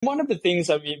one of the things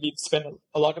that we spend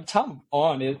a lot of time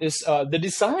on is the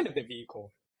design of the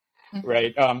vehicle,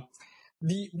 right?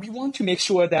 We want to make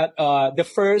sure that the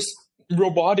first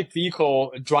robotic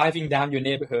vehicle driving down your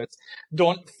neighborhood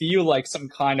don't feel like some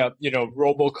kind of,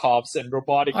 robocops and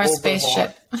robotic or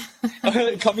spaceship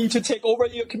coming to take over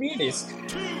your communities.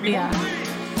 Yeah.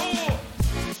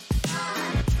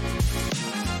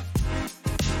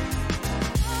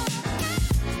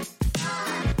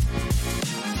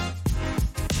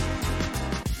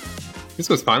 This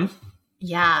was fun.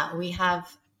 Yeah, we have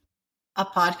a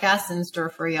podcast in store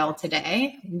for y'all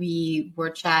today. We were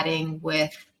chatting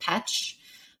with Petch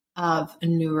of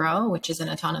Nuro, which is an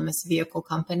autonomous vehicle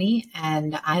company,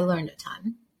 and I learned a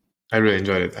ton. I really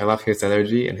enjoyed it. I love his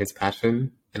energy and his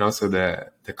passion, and also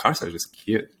the cars are just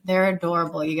cute. They're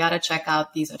adorable. You got to check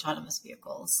out these autonomous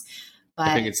vehicles. But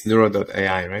I think it's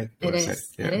Nuro.ai, right? It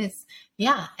is.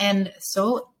 Yeah, and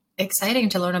so exciting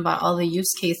to learn about all the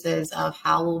use cases of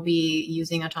how we'll be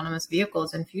using autonomous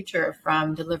vehicles in future,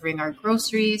 from delivering our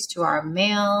groceries to our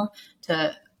mail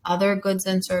to other goods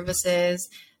and services.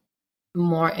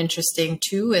 More interesting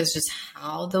too is just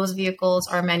how those vehicles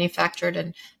are manufactured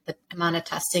and the amount of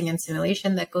testing and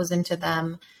simulation that goes into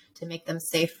them to make them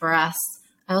safe for us.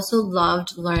 I also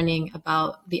loved learning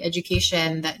about the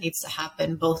education that needs to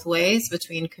happen both ways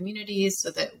between communities so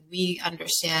that we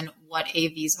understand what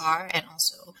AVs are, and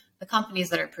also the companies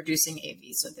that are producing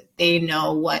AVs so that they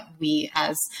know what we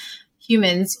as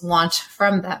humans want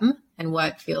from them and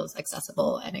what feels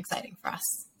accessible and exciting for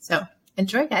us. So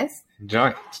enjoy, guys.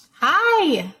 Enjoy.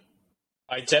 Hi.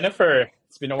 Hi, Jennifer.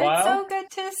 It's been a while. It's so good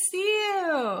to see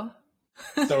you.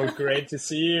 So great to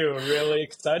see you. Really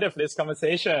excited for this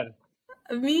conversation.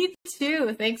 Me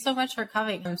too. Thanks so much for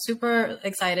coming. I'm super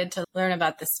excited to learn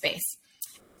about this space.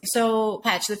 So,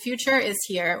 Petch, the future is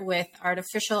here with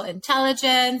artificial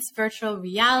intelligence, virtual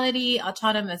reality,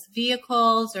 autonomous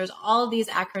vehicles. There's all these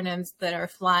acronyms that are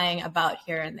flying about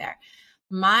here and there.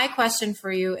 My question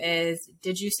for you is,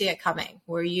 did you see it coming?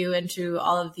 Were you into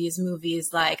all of these movies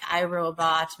like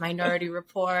iRobot, Minority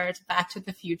Report, Back to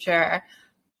the Future?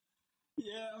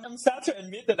 Yeah, I'm sad to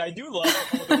admit that I do love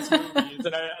all those movies,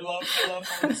 and I love all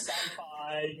the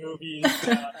sci-fi movies.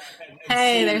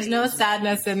 Hey, there's no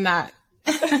sadness in that.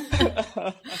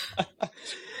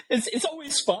 It's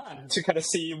always fun to kind of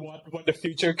see what the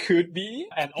future could be,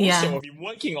 and also be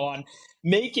working on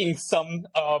making some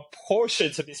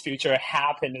portions of this future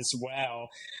happen as well.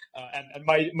 And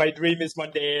my dream is one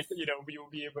day,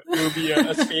 we'll be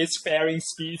a spacefaring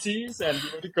species and be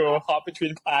able to go hop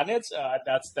between planets.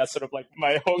 That's sort of like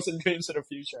my hopes and dreams for the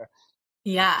future.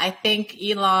 Yeah, I think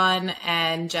Elon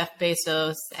and Jeff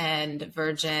Bezos and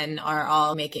Virgin are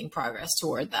all making progress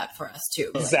toward that for us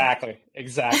too. Exactly.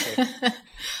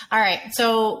 All right.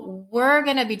 So we're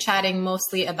going to be chatting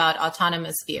mostly about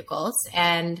autonomous vehicles.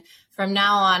 And from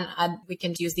now on, we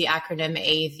can use the acronym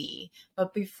AV.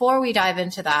 But before we dive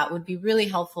into that, it would be really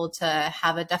helpful to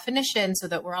have a definition so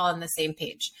that we're all on the same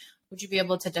page. Would you be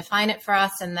able to define it for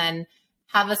us and then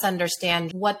have us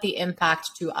understand what the impact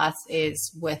to us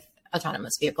is with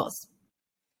autonomous vehicles?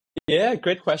 Yeah,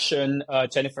 great question,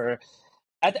 Jennifer.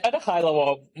 At a high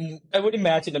level, I would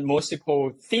imagine that most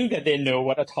people think that they know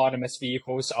what autonomous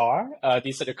vehicles are.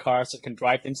 These are the cars that can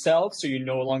drive themselves, so you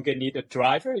no longer need a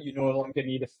driver, you no longer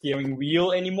need a steering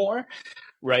wheel anymore,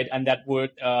 right? And that would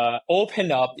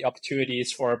open up the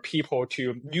opportunities for people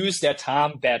to use their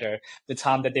time better, the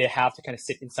time that they have to kind of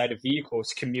sit inside the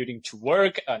vehicles, commuting to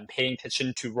work and paying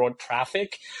attention to road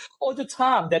traffic, or the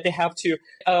time that they have to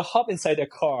hop inside their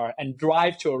car and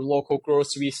drive to a local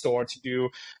grocery store to do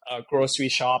grocery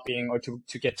shopping or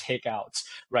to get takeouts,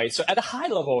 right? So at a high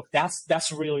level,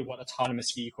 that's really what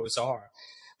autonomous vehicles are.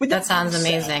 That sounds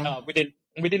amazing.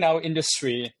 Within our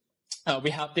industry, we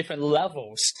have different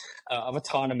levels of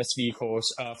autonomous vehicles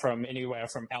from anywhere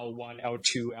from L1,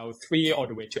 L2, L3, all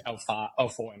the way to L5,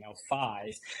 L4, and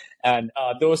L5. And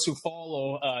those who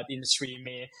follow the industry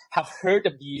may have heard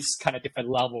of these kind of different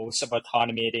levels of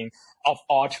automating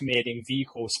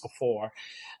vehicles before.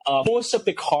 Most of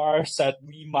the cars that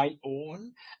we might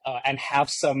own and have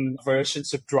some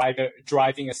versions of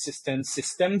driving assistance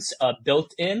systems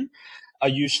built in are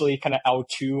usually kind of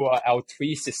L2 or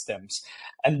L3 systems.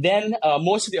 And then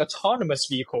most of the autonomous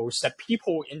vehicles that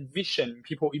people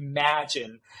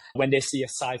imagine when they see a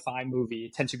sci-fi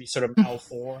movie tend to be sort of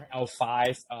L4,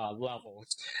 L5 levels.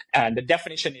 And the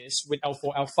definition is with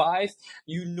L4, L5,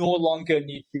 you no longer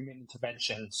need human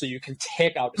intervention. So you can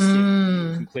take out the steering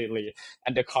wheel completely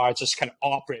and the car just kind of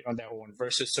operate on their own,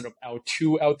 versus sort of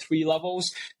L2, L3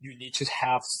 levels. You need to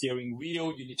have steering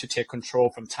wheel. You need to take control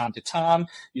from time to time.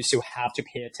 You still have have to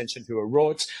pay attention to the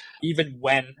roads, even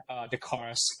when the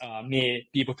cars may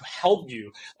be able to help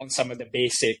you on some of the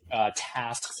basic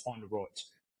tasks on the road.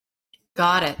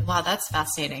 Got it. Wow, that's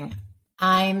fascinating.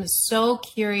 I'm so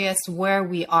curious where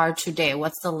we are today.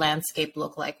 What's the landscape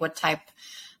look like?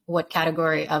 What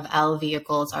category of L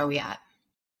vehicles are we at?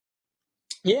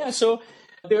 Yeah, so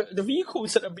the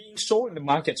vehicles that are being sold in the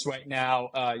markets right now,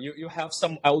 you have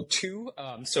some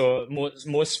L2. So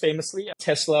most famously,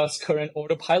 Tesla's current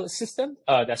autopilot system.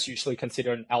 That's usually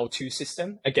considered an L2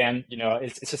 system. Again,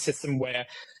 it's a system where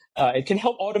it can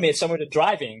help automate some of the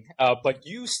driving, but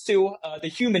you still, the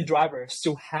human driver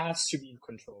still has to be in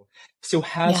control, still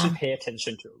has to pay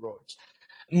attention to the road.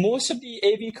 Most of the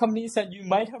AV companies that you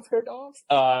might have heard of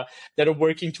that are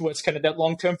working towards kind of that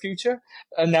long-term future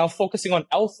are now focusing on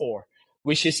L4,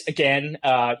 which is, again,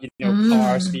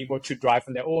 cars being able to drive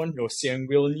on their own, no steering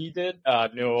wheel needed,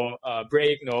 no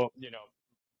brake, no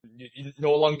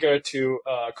longer to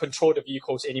control the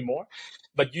vehicles anymore.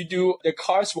 But the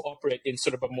cars will operate in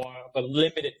sort of a more of a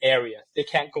limited area. They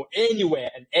can't go anywhere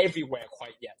and everywhere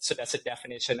quite yet. So that's a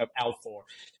definition of L4,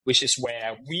 which is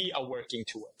where we are working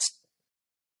towards.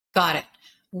 Got it.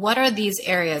 What are these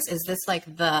areas? Is this like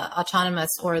the autonomous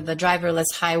or the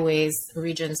driverless highways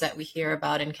regions that we hear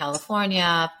about in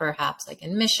California, perhaps like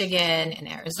in Michigan, in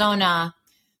Arizona?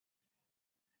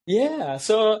 Yeah,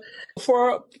 so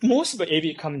for most of the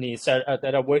AV companies that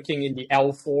are working in the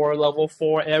L4, level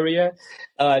 4 area,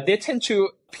 they tend to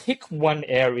pick one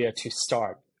area to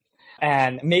start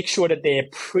and make sure that they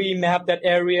pre-map that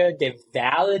area, they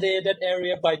validate that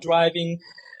area by driving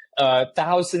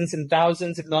thousands and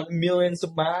thousands, if not millions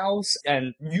of miles,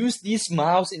 and use these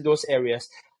miles in those areas,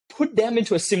 put them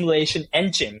into a simulation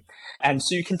engine. And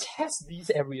so you can test these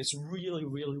areas really,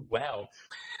 really well.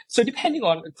 So depending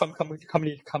on from company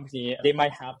to company, they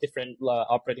might have different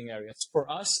operating areas. For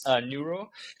us,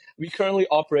 Nuro, we're currently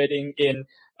operating in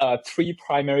 3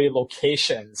 primary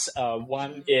locations.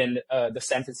 One in the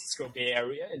San Francisco Bay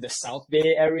Area, in the South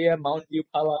Bay Area, Mountain View,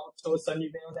 Palo Alto,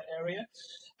 Sunnyvale, that area.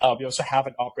 We also have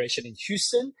an operation in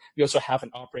Houston. We also have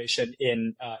an operation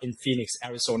in Phoenix,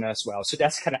 Arizona as well. So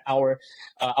that's kind of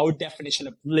our definition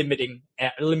of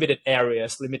limited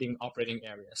areas, limiting operating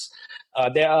areas.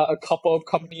 There are a couple of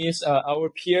companies, our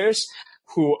peers,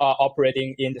 who are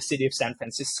operating in the city of San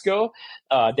Francisco.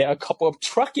 There are a couple of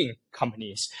trucking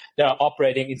companies that are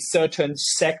operating in certain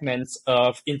segments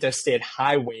of interstate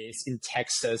highways in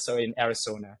Texas or in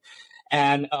Arizona.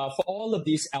 And for all of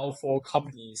these L4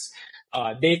 companies,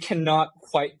 they cannot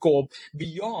quite go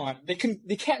beyond. They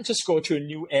can't just go to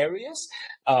new areas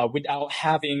without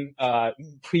having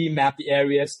pre-map the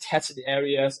areas, test the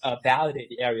areas, validate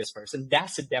the areas first. And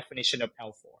that's the definition of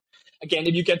L4. Again,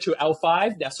 if you get to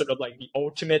L5, that's sort of like the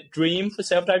ultimate dream for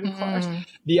self-driving cars.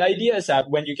 The idea is that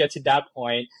when you get to that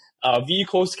point,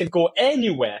 vehicles can go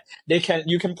anywhere. You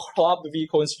can plop the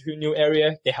vehicle into a new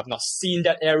area. They have not seen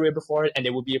that area before, and they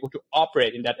will be able to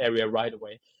operate in that area right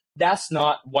away. That's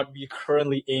not what we're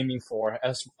currently aiming for,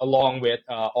 along with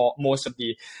most of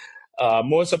the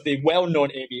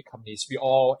well-known AV companies. We're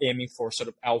all aiming for sort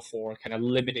of L4, kind of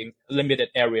limited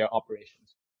area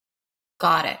operations.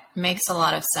 Got it. Makes a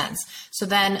lot of sense. So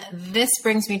then this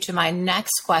brings me to my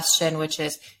next question, which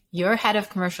is, you're head of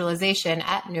commercialization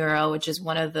at Nuro, which is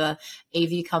one of the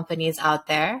AV companies out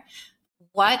there.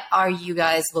 What are you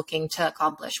guys looking to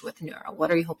accomplish with Nuro? What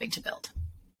are you hoping to build?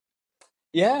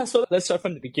 Yeah, so let's start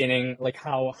from the beginning, like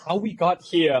how we got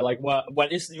here, like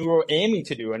what is Nuro aiming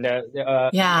to do? And there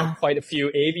are quite a few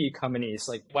AV companies.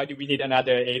 Like, why do we need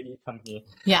another AV company?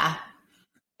 Yeah.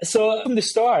 So from the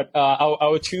start,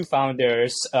 our 2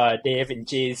 founders, Dave and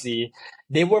Jay-Z,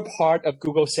 they were part of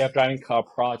Google's self-driving car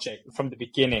project from the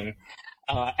beginning.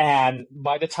 And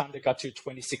by the time they got to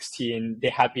 2016, they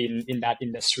had been in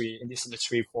this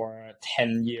industry for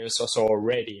 10 years or so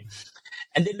already.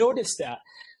 And they noticed that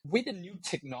with the new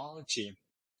technology,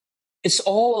 it's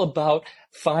all about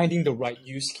finding the right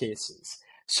use cases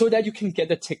so that you can get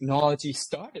the technology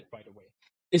started right away.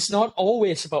 It's not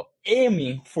always about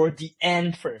aiming for the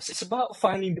end first. It's about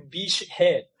finding the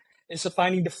beachhead. It's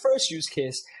finding the first use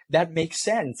case that makes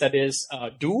sense, that is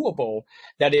doable,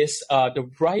 that is the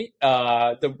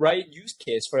right use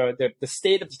case for the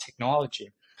state of the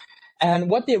technology. And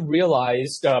what they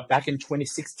realized back in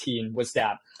 2016 was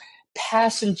that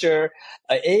passenger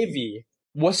AV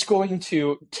was going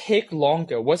to take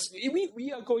longer.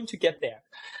 We are going to get there,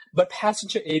 but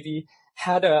passenger AV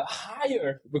had a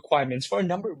higher requirements for a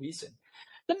number of reasons.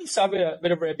 Let me start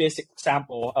with a very basic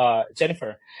example,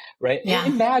 Jennifer, right? Yeah.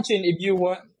 Imagine if you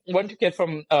want to get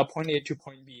from point A to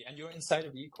point B and you're inside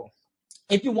a vehicle.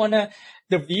 If you want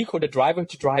the driver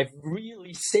to drive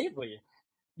really safely,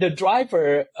 the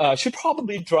driver should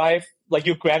probably drive like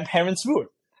your grandparents would,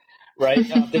 right?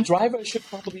 The driver should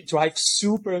probably drive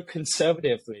super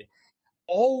conservatively,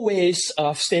 always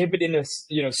stay within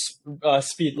a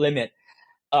speed limit.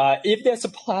 If there's a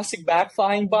plastic bag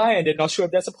flying by and they're not sure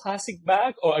if there's a plastic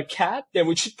bag or a cat, then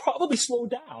we should probably slow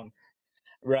down,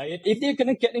 right? If they're going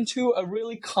to get into a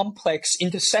really complex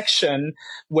intersection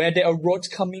where there are roads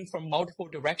coming from multiple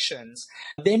directions,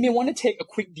 they may want to take a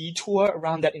quick detour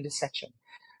around that intersection,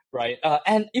 right?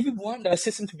 And if we want the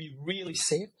system to be really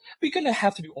safe, we're going to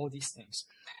have to do all these things.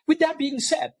 With that being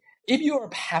said, if you're a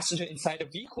passenger inside a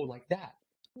vehicle like that,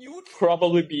 you would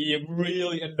probably be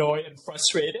really annoyed and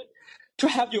frustrated to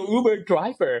have your Uber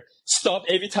driver stop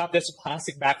every time there's a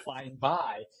plastic bag flying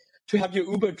by, to have your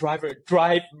Uber driver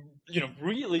drive,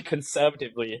 really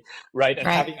conservatively, right? And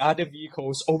having other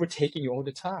vehicles overtaking you all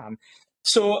the time.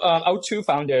 So our two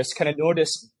founders kind of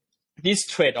noticed this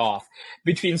trade-off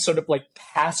between sort of like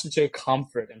passenger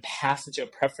comfort and passenger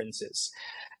preferences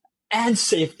and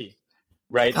safety,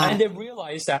 right? And they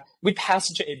realized that with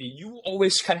passenger AV, you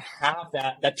always kind of have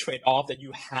that trade-off that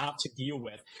you have to deal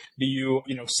with. Do you,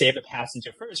 save the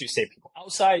passenger first? You save people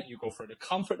outside. You go for the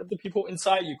comfort of the people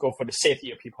inside. You go for the safety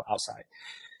of people outside.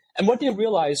 And what they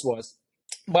realized was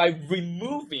by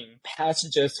removing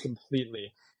passengers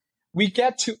completely, we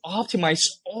get to optimize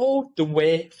all the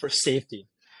way for safety,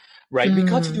 right? We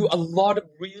got to do a lot of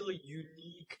really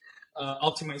unique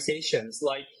optimizations.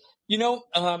 Like,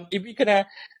 if we're going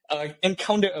to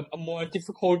encounter a more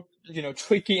difficult,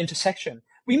 tricky intersection,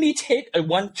 we may take a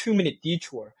 1-2 minute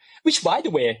detour, which, by the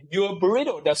way, your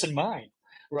burrito doesn't mind,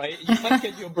 right? You might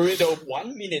get your burrito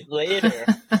 1 minute later,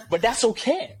 but that's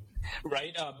okay,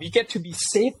 right? We get to be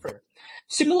safer.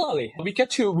 Similarly, we get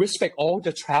to respect all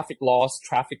the traffic laws,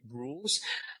 traffic rules,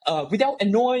 without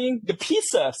annoying the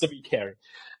pizzas that we carry,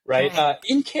 right?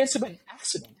 In case of an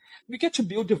accident, we get to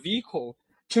build the vehicle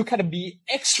to kind of be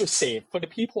extra safe for the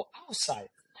people outside.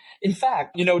 In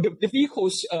fact, the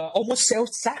vehicles almost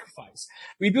self-sacrifice.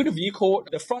 We build a vehicle,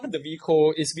 the front of the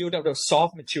vehicle is built out of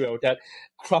soft material that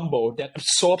crumbles, that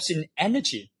absorbs in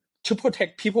energy to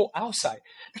protect people outside.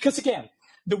 Because again,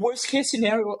 the worst case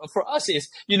scenario for us is,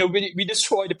 we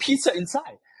destroy the pizza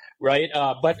inside, right?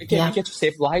 But again, we get to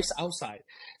save lives outside.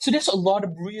 So there's a lot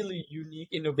of really unique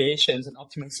innovations and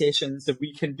optimizations that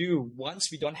we can do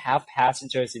once we don't have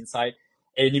passengers inside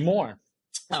anymore.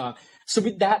 So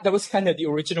with that was kind of the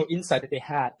original insight that they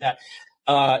had, that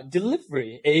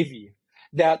delivery AV,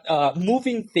 that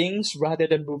moving things rather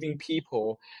than moving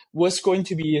people was going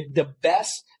to be the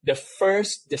best, the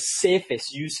first, the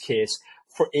safest use case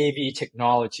for AV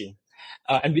technology.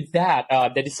 And with that,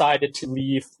 they decided to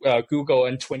leave Google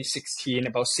in 2016,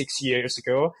 about 6 years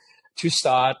ago, to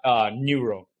start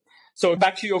Nuro. So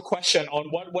back to your question on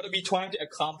what are we trying to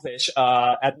accomplish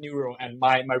at Nuro and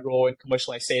my role in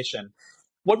commercialization.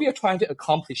 What we are trying to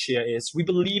accomplish here is we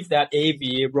believe that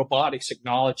AV robotics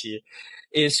technology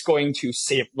is going to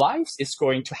save lives. It's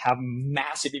going to have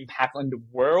massive impact on the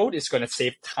world. It's going to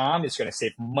save time. It's going to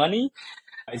save money.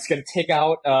 It's going to take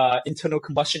out internal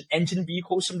combustion engine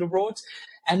vehicles from the roads.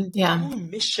 And our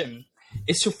mission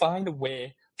is to find a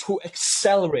way to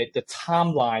accelerate the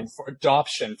timeline for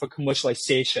adoption, for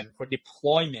commercialization, for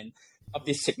deployment of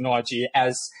this technology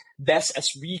as best as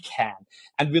we can.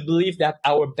 And we believe that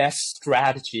our best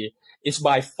strategy is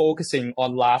by focusing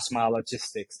on last mile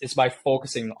logistics, is by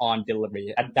focusing on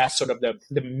delivery. And that's sort of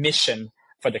the mission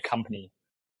for the company.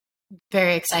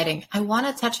 Very exciting. I want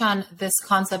to touch on this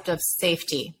concept of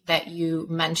safety that you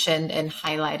mentioned and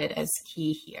highlighted as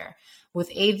key here. With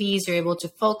AVs, you're able to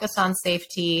focus on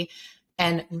safety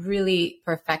and really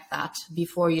perfect that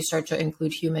before you start to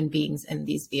include human beings in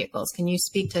these vehicles. Can you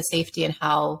speak to safety and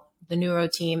how the Nuro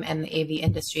team and the AV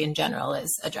industry in general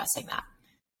is addressing that?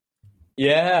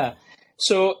 Yeah.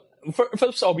 So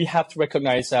first of all, we have to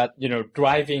recognize that,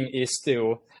 driving is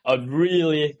still a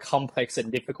really complex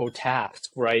and difficult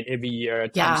task, right? Every year,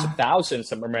 tens of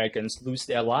thousands of Americans lose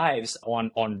their lives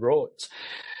on roads.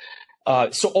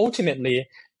 So ultimately,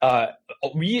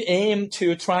 we aim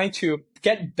to try to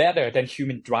get better than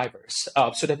human drivers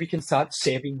so that we can start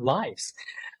saving lives.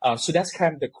 So that's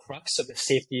kind of the crux of the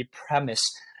safety premise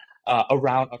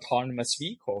around autonomous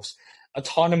vehicles.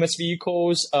 Autonomous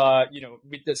vehicles,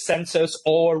 with the sensors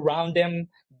all around them,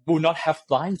 will not have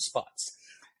blind spots.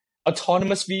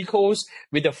 Autonomous vehicles,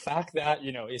 with the fact that,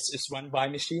 it's run by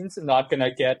machines, are not going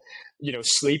to get,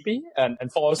 sleepy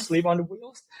and fall asleep on the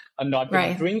wheels, are not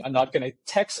going to drink, are not going to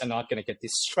text, are not going to get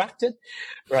distracted,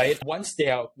 right? Once they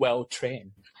are well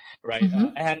trained, right?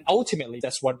 And ultimately,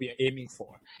 that's what we are aiming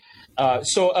for.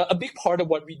 So a big part of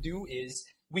what we do is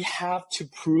we have to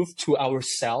prove to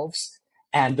ourselves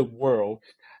and the world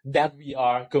that we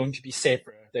are going to be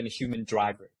safer than a human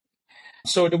driver.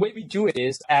 So the way we do it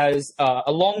is as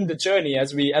along the journey,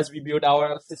 as we build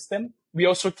our system, we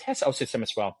also test our system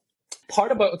as well.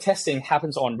 Part of our testing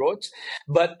happens on roads,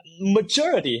 but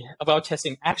majority of our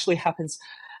testing actually happens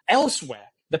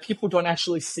elsewhere that people don't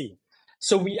actually see.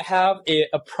 So we have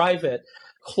a private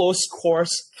closed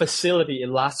course facility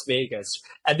in Las Vegas.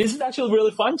 And this is actually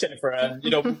really fun, Jennifer. And,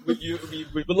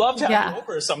 we would love to have you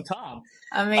over sometime.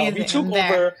 Amazing.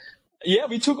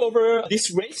 We took over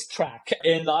this racetrack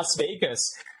in Las Vegas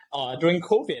during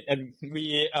COVID, and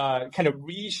we kind of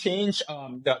rechanged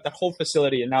the whole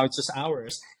facility, and now it's just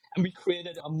ours. And we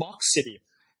created a mock city.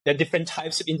 There are different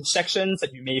types of intersections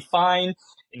that you may find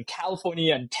in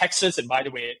California and Texas. And by the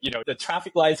way, the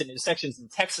traffic lights and intersections in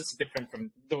Texas are different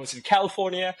from those in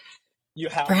California. You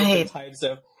have different types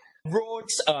of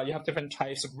roads, you have different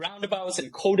types of roundabouts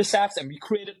and cul-de-sacs, and we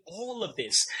created all of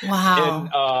this in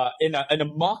a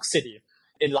mock city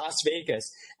in Las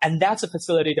Vegas. And that's a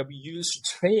facility that we use to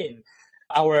train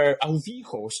our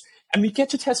vehicles. And we get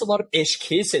to test a lot of edge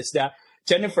cases that,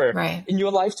 Jennifer, in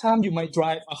your lifetime, you might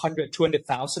drive 100,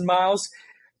 200,000 miles.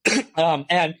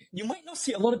 And you might not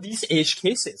see a lot of these edge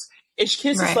cases. Edge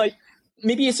cases like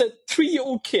maybe it's a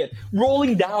 3-year-old kid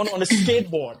rolling down on a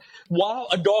skateboard while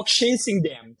a dog chasing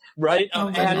them, right?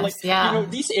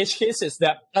 These edge cases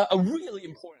that are really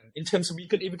important in terms of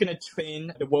if we're going to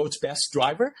train the world's best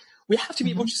driver, we have to be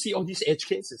able to see all these edge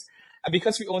cases. And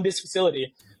because we own this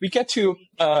facility, we get to,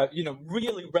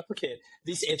 really replicate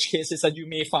these edge cases that you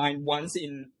may find once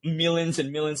in millions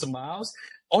and millions of miles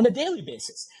on a daily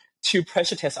basis to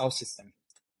pressure test our system.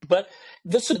 But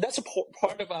that's a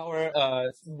part of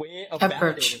our way of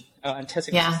validating and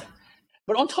testing the system.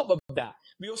 But on top of that,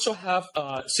 we also have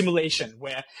simulation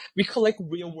where we collect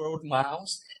real-world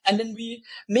miles, and then we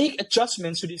make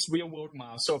adjustments to these real-world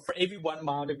miles. So for every 1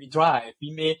 mile that we drive, we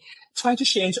may try to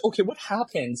change, okay, what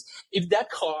happens if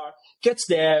that car gets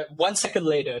there 1 second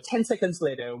later, 10 seconds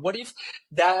later? What if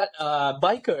that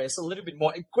biker is a little bit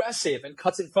more aggressive and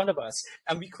cuts in front of us?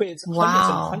 And we create hundreds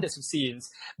and hundreds of scenes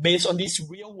based on these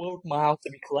real-world miles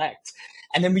that we collect.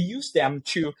 And then we use them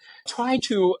to try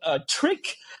to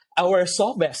trick our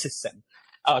software system,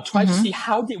 try to see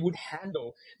how they would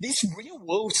handle these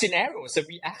real-world scenarios that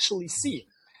we actually see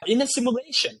in a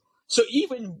simulation. So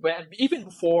even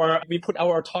before we put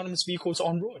our autonomous vehicles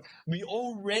on road, we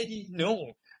already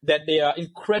know that they are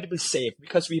incredibly safe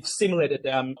because we've simulated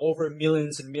them over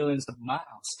millions and millions of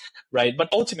miles, right? But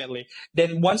ultimately,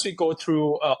 then once we go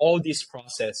through all this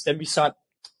process, then we start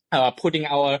putting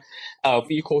our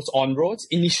vehicles on roads,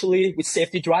 initially with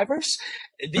safety drivers.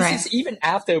 This is even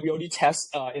after we already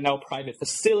test in our private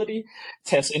facility,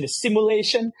 test in the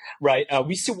simulation, right?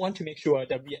 We still want to make sure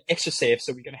that we are extra safe,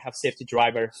 so we're going to have safety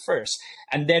driver first.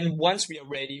 And then once we are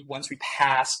ready, once we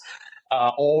pass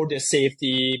all the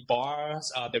safety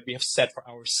bars that we have set for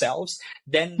ourselves,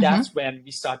 then that's when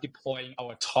we start deploying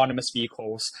our autonomous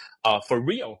vehicles for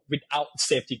real without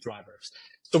safety drivers.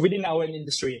 So within our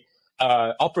industry,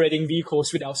 operating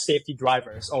vehicles without safety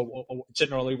drivers, or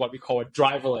generally what we call a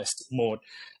driverless mode,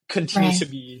 continues to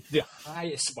be the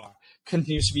highest bar,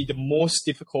 continues to be the most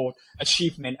difficult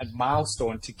achievement and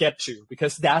milestone to get to,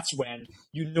 because that's when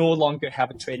you no longer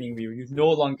have a training wheel, you no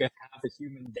longer have a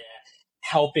human there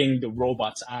helping the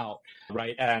robots out,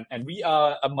 right? And we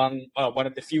are among one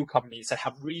of the few companies that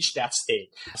have reached that state,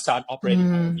 start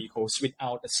operating our vehicles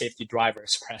without the safety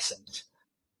drivers present.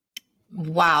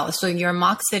 Wow. So your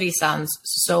mock city sounds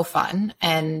so fun.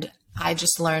 And I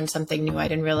just learned something new. I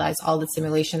didn't realize all the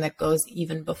simulation that goes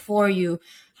even before you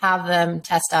have them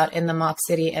test out in the mock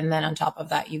city. And then on top of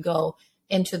that, you go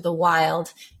into the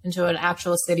wild, into an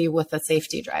actual city with a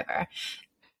safety driver.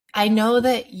 I know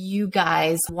that you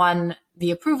guys won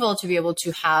the approval to be able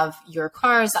to have your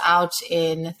cars out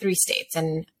in 3 states.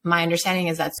 And my understanding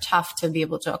is that's tough to be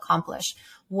able to accomplish.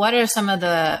 What are some of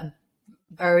the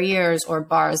barriers or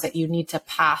bars that you need to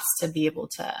pass to be able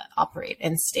to operate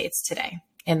in states today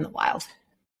in the wild?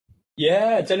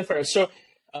 Yeah, Jennifer. So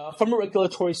from a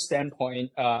regulatory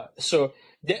standpoint, so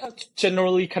there are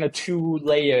generally kind of 2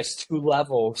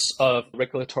 levels of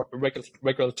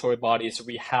regulatory bodies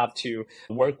we have to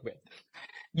work with.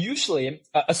 Usually,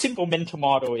 a simple mental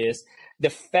model is the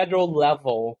federal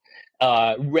level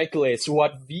regulates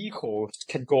what vehicles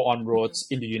can go on roads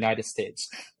in the United States.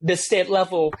 The state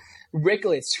level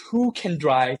regulates who can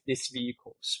drive these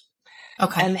vehicles.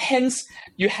 Okay. And hence,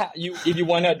 if you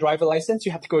want a driver license,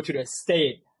 you have to go to the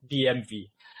state DMV.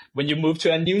 When you move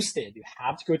to a new state, you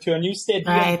have to go to a new state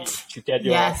DMV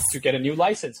to get a new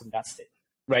license in that state,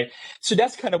 right? So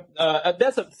that's kind of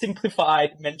that's a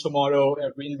simplified mental model.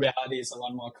 In reality, it's a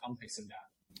lot more complex than that.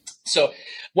 So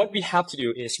what we have to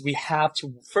do is we have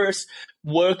to first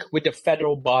work with the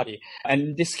federal body. And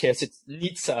in this case, it's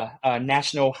NHTSA,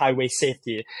 National Highway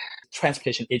Safety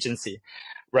Transportation Agency,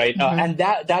 right? And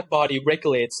that body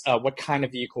regulates what kind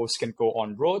of vehicles can go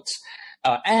on roads.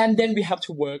 And then we have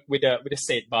to work with the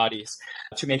state bodies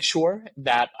to make sure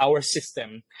that our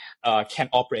system can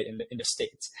operate in the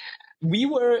states. We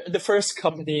were the first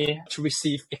company to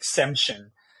receive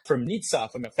exemption from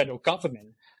NHTSA, from the federal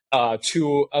government,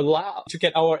 to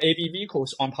get our AV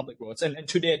vehicles on public roads. And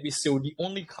to date, we're still the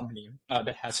only company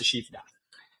that has achieved that.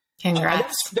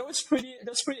 Congrats. That was pretty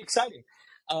exciting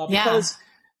because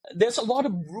there's a lot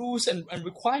of rules and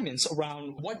requirements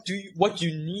around what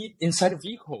you need inside a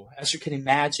vehicle. As you can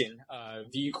imagine,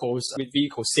 vehicles with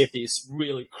vehicle safety is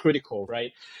really critical,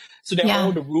 right? So there are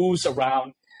all the rules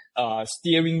around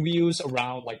steering wheels,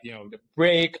 around the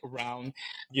brake, around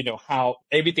how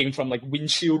everything from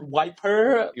windshield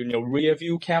wiper, rear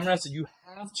view cameras, you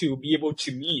have to be able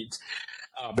to meet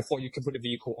before you can put a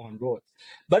vehicle on road.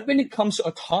 But when it comes to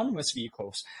autonomous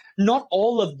vehicles, not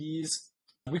all of these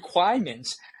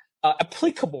requirements are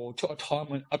applicable to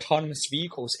autonomous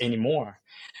vehicles anymore.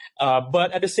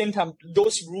 But at the same time,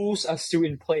 those rules are still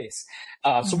in place.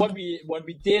 So what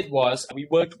we did was we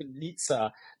worked with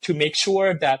NHTSA to make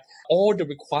sure that all the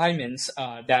requirements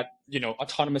that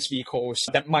autonomous vehicles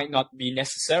that might not be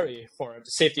necessary for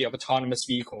the safety of autonomous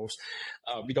vehicles,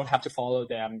 we don't have to follow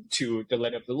them to the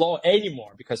letter of the law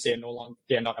anymore because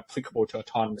they're not applicable to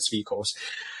autonomous vehicles.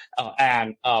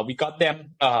 And we got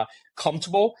them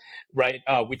comfortable, right,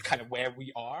 with kind of where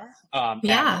we are. And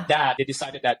that they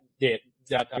decided that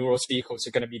Nuro's vehicles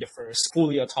are going to be the first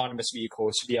fully autonomous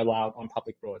vehicles to be allowed on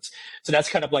public roads. So that's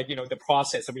kind of the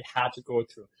process that we had to go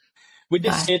through. With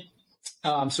this,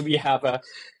 so we have a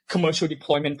commercial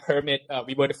deployment permit.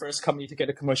 We were the first company to get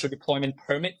a commercial deployment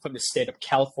permit from the state of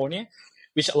California,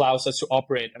 which allows us to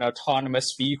operate an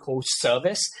autonomous vehicle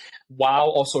service while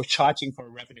also charging for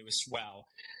revenue as well.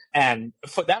 And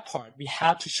for that part, we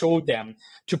had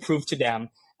to prove to them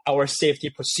our safety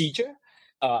procedure,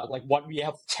 what we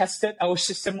have tested our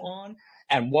system on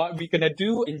and what we're going to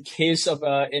do in case of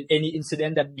any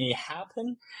incident that may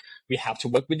happen. We have to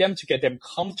work with them to get them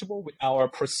comfortable with our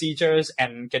procedures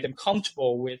and get them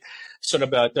comfortable with sort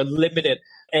of the limited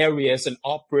areas and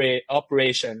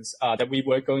operations that we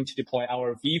were going to deploy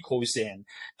our vehicles in.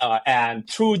 And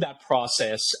through that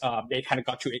process, they kind of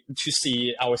got to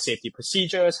see our safety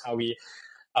procedures, how we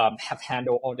have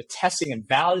handled all the testing and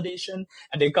validation,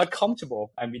 and they got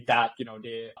comfortable. And with that,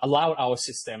 they allowed our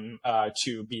system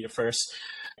to be the first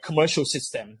commercial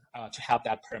system to have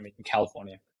that permit in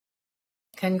California.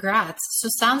 Congrats. So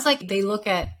sounds like they look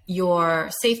at your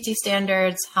safety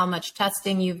standards, how much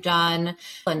testing you've done,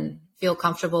 and feel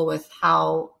comfortable with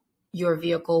how your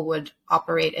vehicle would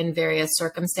operate in various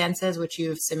circumstances, which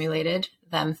you've simulated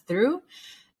them through.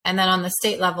 And then on the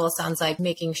state level, it sounds like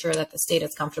making sure that the state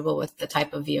is comfortable with the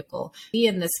type of vehicle.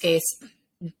 In this case,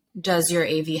 does your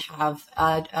AV have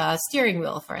a steering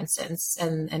wheel, for instance,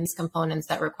 and components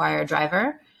that require a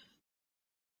driver?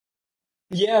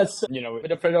 Yes, with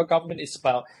the federal government, it's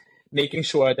about making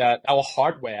sure that our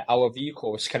hardware, our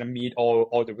vehicles kind of meet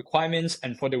all the requirements.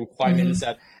 And for the requirements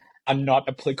that are not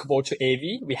applicable to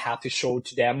AV, we have to show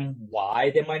to them why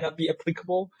they might not be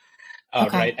applicable.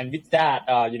 Right. And with that,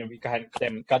 we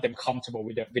got them comfortable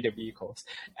with the vehicles.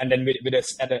 And then with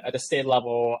us at the state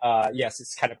level, yes,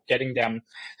 it's kind of getting them,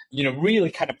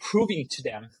 really kind of proving to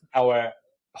them our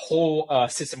whole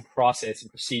system process and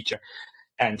procedure,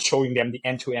 and showing them the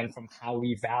end-to-end from how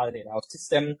we validate our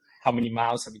system, how many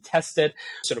miles have we tested,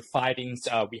 sort of findings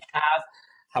we have,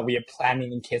 how we are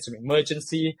planning in case of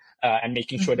emergency, and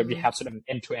making sure that we have sort of an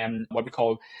end-to-end, what we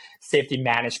call safety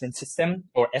management system,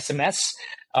 or SMS.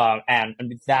 And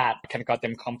with that, kind of got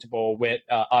them comfortable with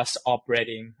us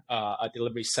operating a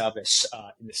delivery service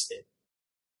in the state.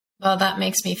 Well, that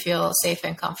makes me feel safe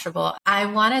and comfortable. I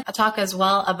wanted to talk as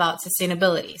well about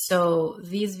sustainability. So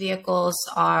these vehicles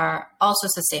are also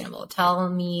sustainable. Tell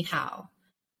me how.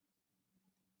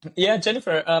 Yeah,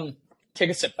 Jennifer, take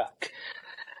a step back.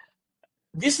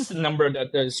 This is a number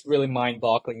that is really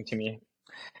mind-boggling to me.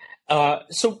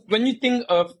 So when you think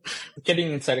of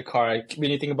getting inside a car,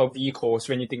 when you think about vehicles,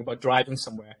 when you think about driving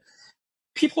somewhere,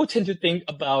 people tend to think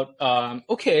about,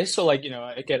 okay, so I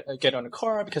get on a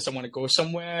car because I want to go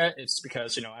somewhere. It's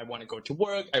because, I want to go to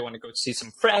work. I want to go see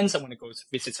some friends. I want to go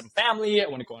visit some family. I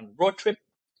want to go on a road trip.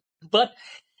 But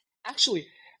actually,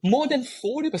 more than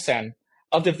 40%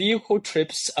 of the vehicle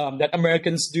trips that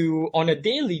Americans do on a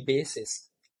daily basis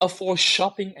are for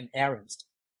shopping and errands.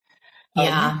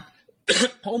 Yeah.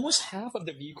 Almost half of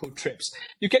the vehicle trips,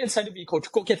 you get inside the vehicle to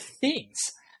go get things,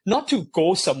 not to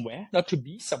go somewhere, not to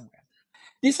be somewhere.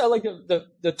 These are like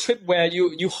the trip where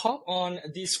you hop on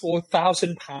this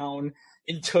 4,000-pound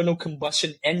internal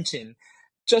combustion engine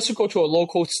just to go to a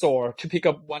local store to pick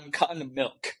up 1 carton of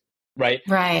milk, right?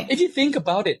 Right. If you think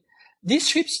about it, these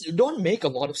trips don't make a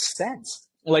lot of sense.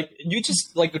 Like you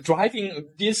just like driving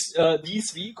these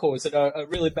vehicles that are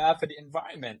really bad for the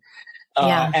environment,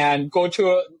 and go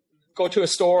to a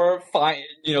store,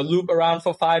 loop around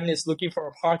for 5 minutes looking for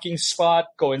a parking spot,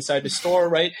 go inside the store,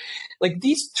 right? Like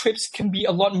these trips can be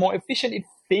a lot more efficient if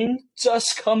things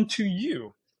just come to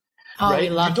you. Oh, right?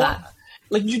 I love that.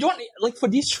 Like you don't like for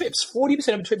these trips, 40%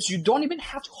 of the trips, you don't even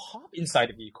have to hop inside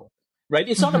the vehicle, right?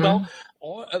 It's not about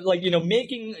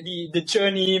making the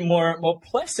journey more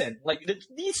pleasant. Like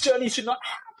these journeys should not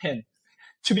happen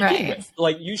to begin with.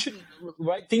 Like you should,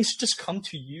 right? Things should just come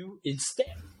to you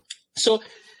instead. So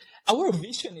our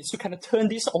vision is to kind of turn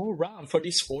this all around for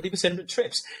these 40% of the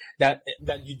trips that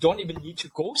you don't even need to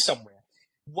go somewhere.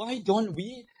 Why don't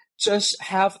we just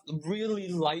have really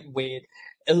lightweight,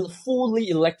 fully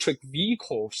electric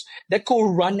vehicles that go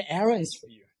run errands for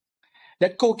you,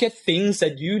 that go get things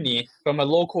that you need from a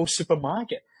local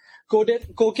supermarket, go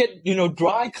get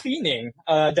dry cleaning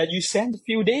that you sent a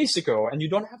few days ago, and you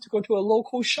don't have to go to a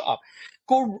local shop.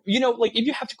 Go, like if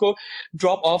you have to go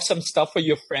drop off some stuff for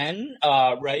your friend,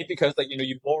 right? Because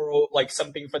you borrow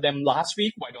something for them last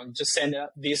week. Why don't you just send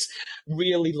this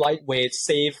really lightweight,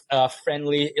 safe,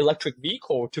 friendly electric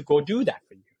vehicle to go do that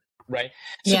for you, right?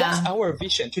 So that's our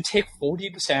vision, to take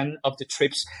 40% of the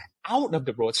trips out of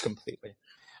the roads completely,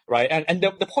 right? And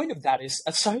the point of that is,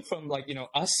 aside from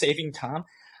us saving time,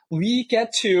 we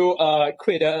get to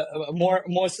create a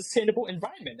more sustainable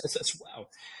environment as well.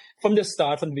 From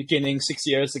the beginning, 6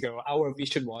 years ago, our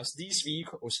vision was these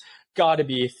vehicles got to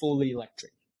be fully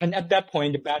electric. And at that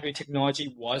point, the battery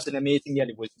technology wasn't amazing yet.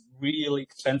 It was really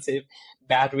expensive.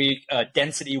 Battery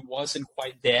density wasn't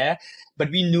quite there.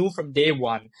 But we knew from day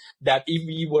one that if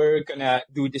we were going to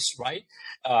do this right,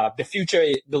 the future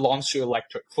belongs to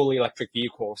fully electric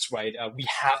vehicles, right? We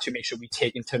have to make sure we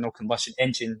take internal combustion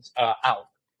engines out.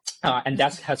 And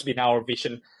that has been our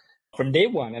vision from day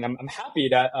one. And I'm happy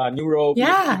that Nuro,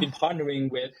 we've been partnering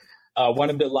with one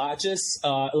of the largest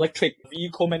electric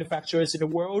vehicle manufacturers in the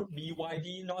world,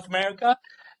 BYD North America,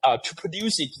 to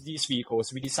produce these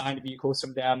vehicles. We designed the vehicles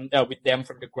with them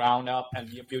from the ground up,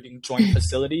 and we are building joint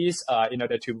facilities in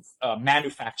order to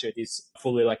manufacture these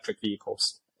fully electric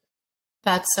vehicles.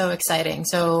 That's so exciting.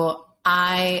 So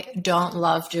I don't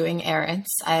love doing errands.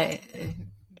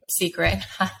 Secret.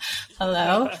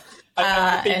 Hello.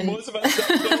 I think most of us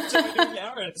don't doing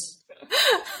errands.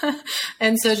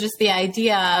 And so just the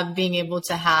idea of being able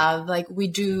to have, we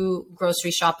do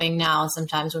grocery shopping now,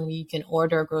 sometimes when you can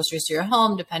order groceries to your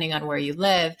home, depending on where you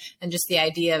live. And just the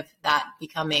idea of that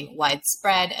becoming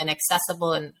widespread and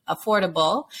accessible and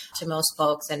affordable to most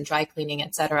folks, and dry cleaning,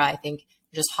 et cetera, I think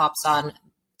just hops on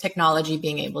technology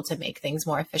being able to make things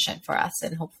more efficient for us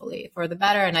and hopefully for the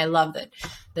better. And I love that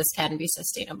this can be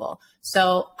sustainable.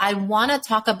 So I want to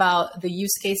talk about the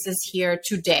use cases here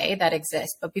today that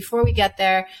exist. But before we get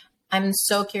there, I'm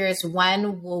so curious,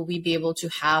 when will we be able to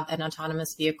have an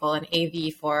autonomous vehicle, an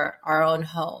AV, for our own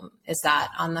home? Is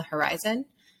that on the horizon?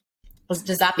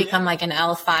 Does that become like an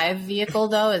L5 vehicle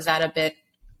though? Is that a bit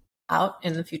out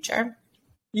in the future?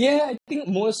 Yeah, I think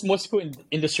most people in the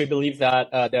industry believe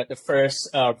that that the first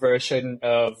version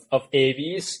of AV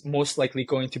is most likely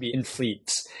going to be in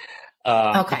fleets.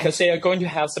 Because they are going to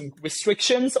have some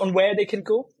restrictions on where they can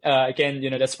go. Again,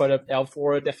 that's part of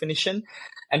L4 definition.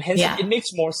 And hence it makes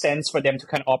more sense for them to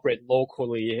kind of operate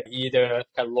locally, either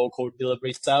a local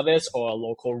delivery service or a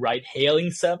local ride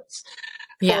hailing service.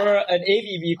 For an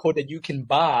AV vehicle that you can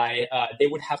buy, they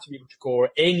would have to be able to go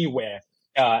anywhere.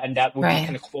 And that would be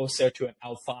kind of closer to an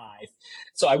L5.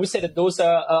 So I would say that those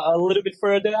are a little bit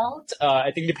further out.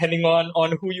 I think depending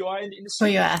on who you are in the industry.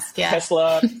 Who you ask,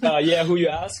 Tesla, who you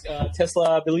ask.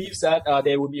 Tesla believes that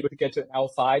they will be able to get to an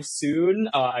L5 soon.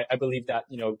 I believe that,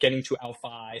 getting to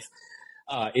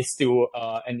L5 is still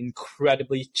an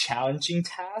incredibly challenging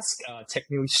task,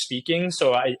 technically speaking.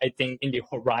 So I think in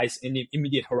the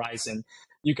immediate horizon,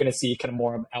 you're going to see kind of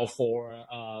more L4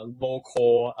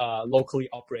 locally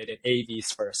operated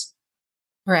AVs first.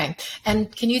 Right.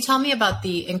 And can you tell me about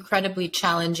the incredibly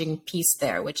challenging piece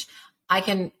there, which I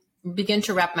can begin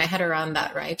to wrap my head around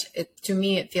that, right? To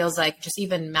me, it feels like just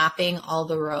even mapping all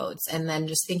the roads and then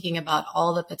just thinking about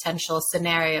all the potential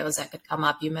scenarios that could come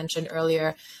up. You mentioned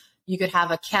earlier, you could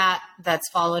have a cat that's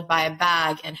followed by a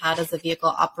bag, and how does the vehicle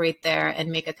operate there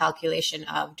and make a calculation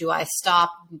of, do I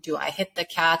stop? Do I hit the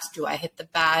cat? Do I hit the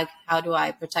bag? How do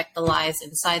I protect the lives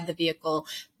inside the vehicle?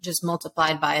 Just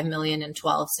multiplied by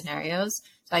 1,000,012 scenarios.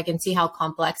 So I can see how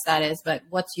complex that is, but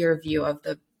what's your view of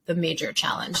the major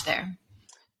challenge there?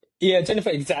 Yeah, Jennifer,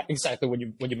 exactly what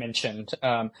you mentioned.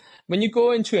 When you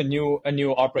go into a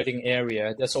new operating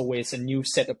area, there's always a new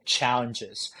set of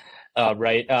challenges,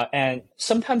 right? And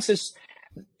sometimes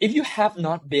if you have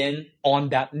not been on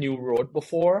that new road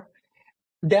before,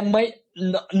 there might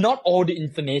not all the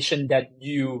information that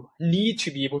you need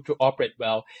to be able to operate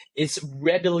well is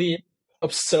readily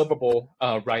observable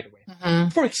right away. Mm-hmm.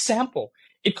 For example,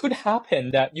 it could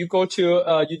happen that you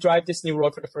drive this new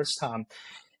road for the first time.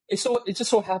 It just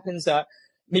so happens that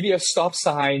maybe a stop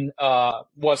sign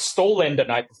was stolen the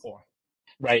night before,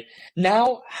 right?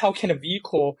 Now, how can a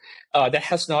vehicle that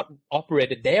has not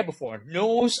operated there before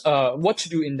knows what to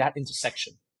do in that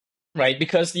intersection, right?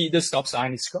 Because the stop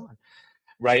sign is gone,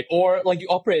 right? Or like you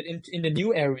operate in a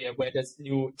new area where there's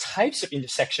new types of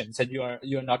intersections that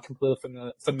you're not completely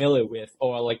familiar with,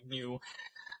 or like new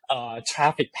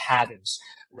traffic patterns,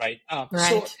 right?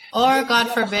 Right. Or God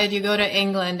forbid you go to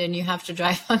England and you have to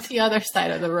drive on the other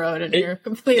side of the road and you're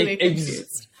completely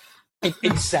confused.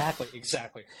 Exactly.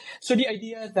 So the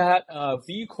idea that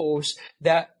vehicles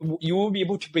that you will be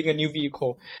able to bring a new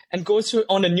vehicle and go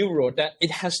on a new road that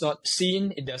it has not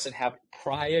seen, it doesn't have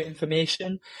prior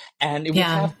information, and it will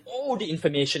have all the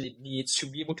information it needs to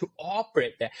be able to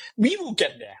operate there. We will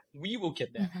get there.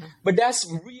 Mm-hmm. But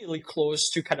that's really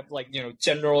close to kind of like,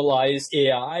 generalized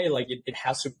AI. Like it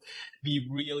has to be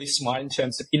really smart in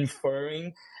terms of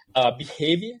inferring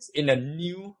behaviors in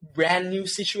brand new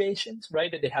situations,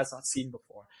 right, that it has not seen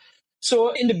before.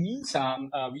 So in the meantime,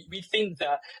 we think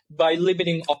that by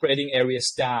limiting operating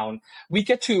areas down, we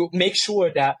get to make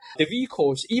sure that the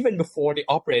vehicles, even before they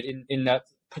operate in that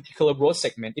particular road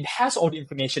segment, it has all the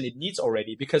information it needs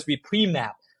already, because we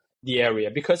pre-map the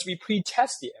area, because we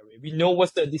pre-test the area. We know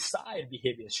what the desired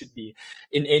behavior should be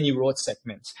in any road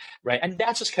segment, right? And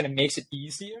that just kind of makes it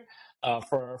easier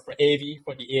for AV,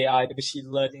 for the AI, the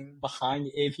machine learning behind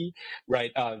the AV,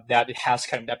 right? That it has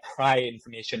kind of that prior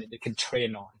information that it can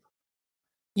train on.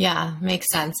 Yeah, makes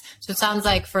sense. So it sounds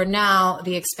like for now,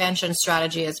 the expansion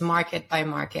strategy is market by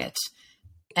market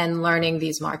and learning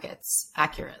these markets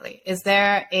accurately. Is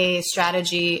there a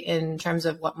strategy in terms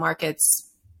of what markets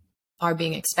are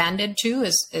being expanded to?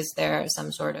 Is there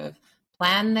some sort of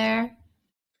plan there?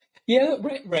 Yeah,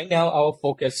 right now our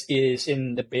focus is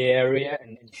in the Bay Area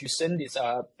and in Houston. These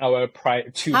are our two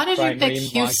primary markets. How did you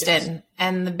pick Houston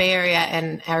and the Bay Area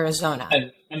and Arizona?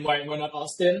 And why not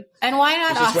Austin? And why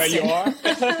not Austin? Which is where you are.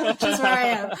 Which is where I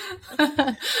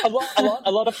am.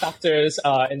 a lot of factors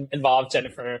involved,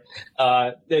 Jennifer.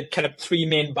 The kind of three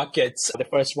main buckets. The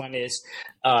first one is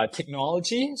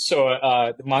technology.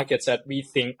 So the markets that we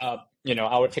think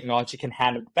our technology can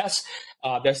handle best.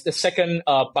 There's the second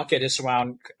bucket is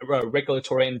around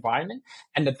regulatory environment,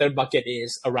 and the third bucket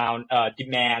is around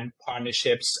demand,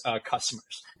 partnerships,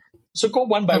 customers. So go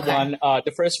one by one.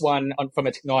 The first one, from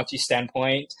a technology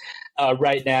standpoint,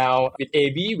 right now with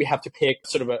AV, we have to pick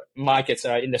sort of markets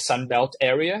in the Sun Belt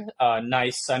area,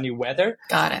 nice sunny weather.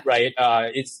 Got it. Right.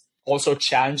 It's also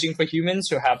challenging for humans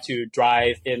to have to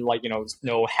drive in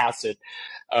no hazard,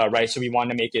 right? So we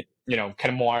want to make it, kind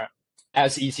of more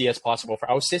as easy as possible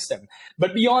for our system.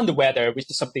 But beyond the weather, which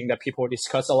is something that people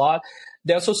discuss a lot,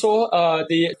 there's also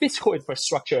the physical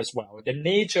infrastructure as well, the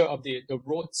nature of the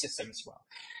road system as well.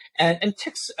 And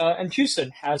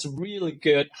Houston has really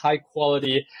good, high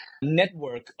quality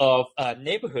network of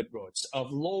neighborhood roads,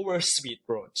 of lower speed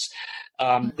roads.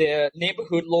 The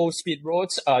neighborhood low speed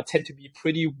roads tend to be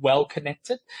pretty well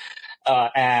connected,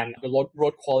 and the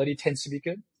road quality tends to be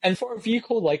good. And for a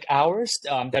vehicle like ours,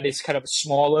 that is kind of a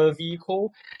smaller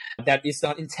vehicle that is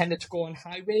not intended to go on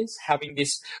highways, having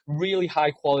this really high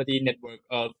quality network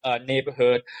of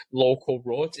neighborhood local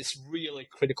roads is really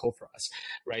critical for us,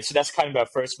 right? So that's kind of our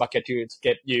first bucket to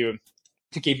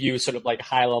give you sort of like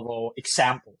high level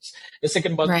examples. The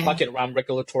second bucket around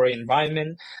regulatory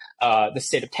environment. The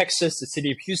state of Texas, the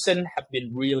city of Houston have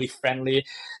been really friendly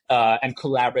and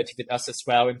collaborative with us as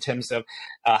well in terms of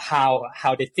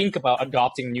how they think about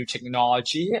adopting new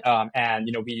technology. And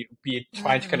we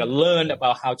trying to kind of learn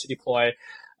about how to deploy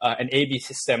an AV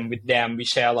system with them. We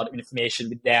share a lot of information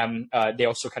with them. They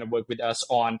also kind of work with us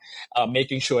on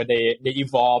making sure they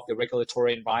evolve the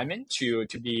regulatory environment to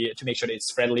make sure that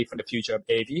it's friendly for the future of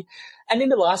AV. And then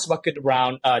the last bucket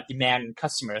around demand and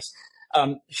customers.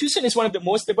 Houston is one of the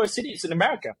most diverse cities in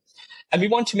America. And we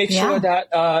want to make sure that,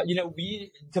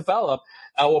 we develop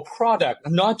our product,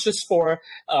 not just for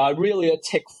really a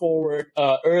tech-forward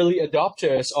early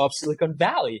adopters of Silicon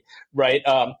Valley, right?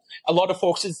 A lot of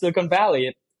folks in Silicon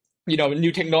Valley,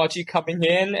 new technology coming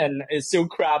in and it's still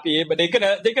crappy, but they're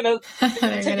gonna take it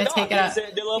up.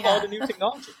 They love all the new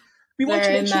technology. We want to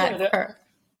make sure that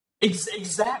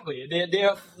exactly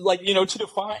they're like to the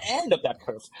far end of that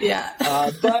curve.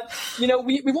 But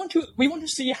we want to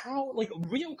see how like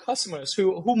real customers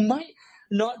who might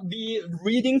not be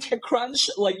reading TechCrunch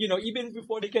even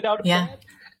before they get out of bed,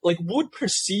 like would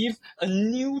perceive a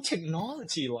new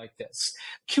technology like this.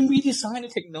 Can we design a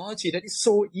technology that is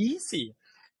so easy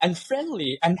and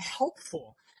friendly and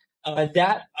helpful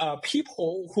that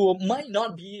people who might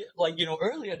not be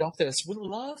early adopters would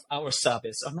love our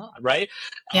service or not, right?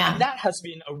 And that has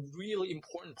been a really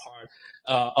important part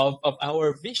of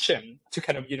our vision to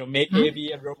kind of make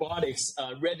AV and robotics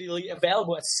readily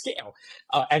available at scale.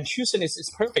 And Houston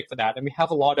is perfect for that. And we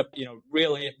have a lot of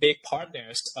really big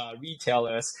partners,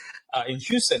 retailers in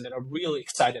Houston that are really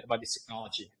excited about this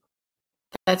technology.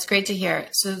 That's great to hear.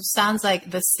 So it sounds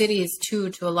like the cities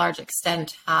too, to a large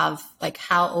extent, have like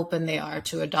how open they are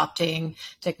to adopting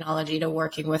technology, to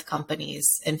working with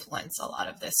companies influence a lot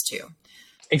of this too.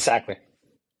 Exactly.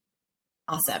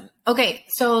 Awesome. Okay,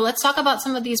 so let's talk about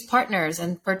some of these partners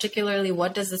and particularly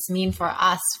what does this mean for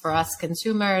us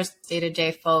consumers,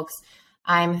 day-to-day folks.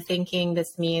 I'm thinking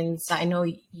this means, I know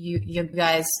you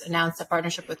guys announced a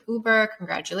partnership with Uber.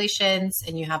 Congratulations.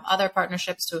 And you have other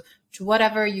partnerships to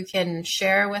whatever you can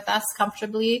share with us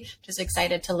comfortably. Just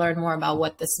excited to learn more about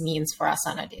what this means for us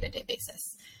on a day-to-day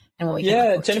basis. And what we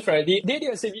can Jennifer, the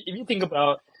idea is if you think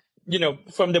about,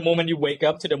 from the moment you wake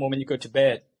up to the moment you go to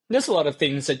bed, there's a lot of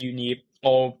things that you need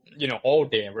all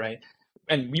day, right?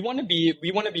 And we want to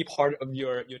be part of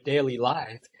your daily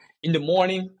life. In the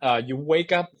morning, you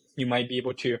wake up, you might be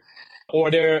able to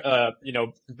order,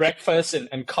 breakfast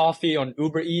and coffee on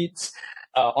Uber Eats.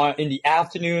 In the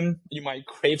afternoon, you might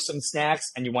crave some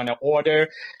snacks and you want to order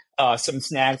some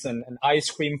snacks and ice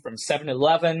cream from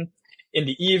 7-Eleven. In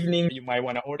the evening, you might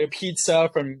want to order pizza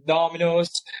from Domino's.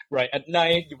 Right at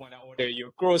night, you want to order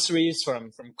your groceries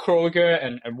from Kroger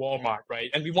and Walmart, right?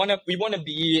 And we want to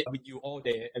be with you all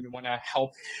day, and we want to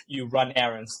help you run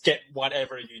errands, get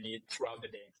whatever you need throughout the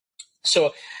day.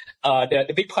 So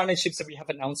the big partnerships that we have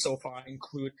announced so far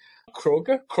include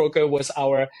Kroger. Kroger was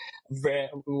our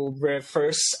very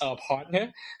first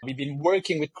partner. We've been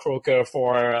working with Kroger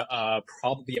for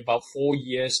probably about 4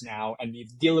 years now, and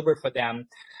we've delivered for them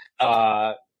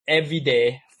every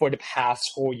day for the past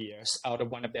 4 years out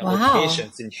of one of their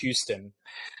locations in Houston.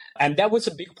 And that was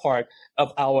a big part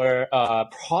of our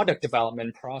product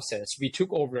development process. We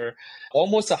took over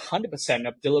almost 100%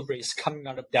 of deliveries coming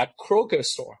out of that Kroger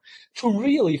store to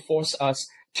really force us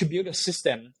to build a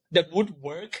system that would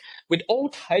work with all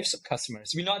types of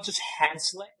customers. We're not just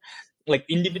hand-select, like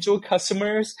individual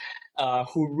customers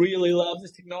who really love the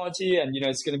technology and,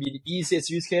 it's going to be the easiest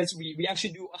use case. We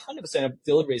actually do 100% of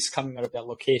deliveries coming out of that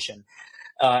location.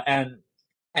 And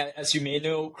as you may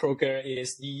know, Kroger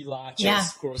is the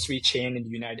largest grocery chain in the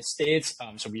United States.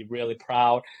 So we're really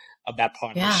proud of that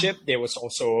partnership. There was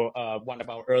also one of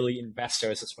our early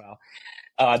investors as well.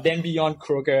 Then beyond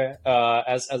Kroger,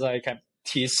 as I kind of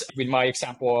tease with my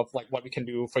example of like what we can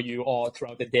do for you all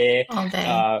throughout the day.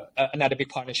 Another big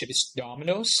partnership is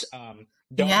Domino's.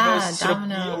 Domino's is sort of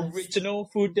the original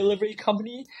food delivery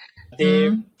company.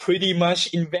 They pretty much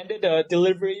invented a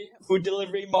food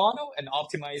delivery model and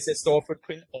optimized their store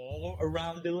footprint all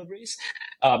around deliveries.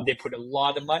 They put a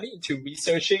lot of money into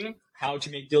researching how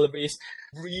to make deliveries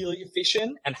really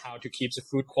efficient and how to keep the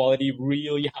food quality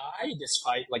really high,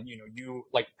 despite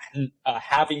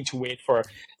having to wait for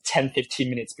 10-15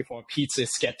 minutes before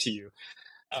pizzas get to you.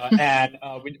 And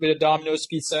with the Domino's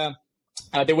pizza,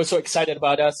 they were so excited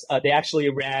about us. They actually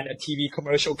ran a TV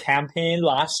commercial campaign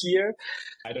last year.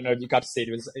 I don't know if you got to see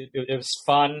it. It was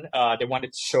fun. They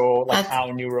wanted to show how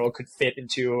Nuro could fit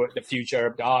into the future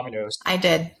of Domino's. I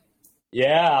did.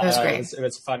 Yeah, it was great. It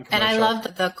was a fun commercial. And I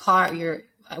loved the car.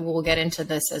 We'll get into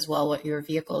this as well. What your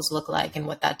vehicles look like and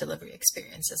what that delivery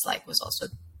experience is like was also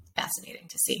fascinating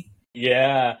to see.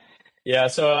 Yeah.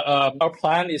 So our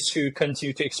plan is to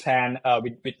continue to expand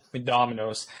with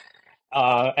Domino's.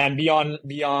 And beyond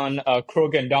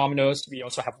Kroger and Domino's, we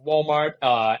also have Walmart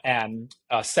and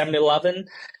 7-Eleven,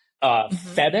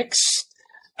 FedEx,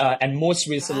 and most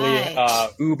recently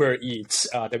Uber Eats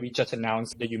that we just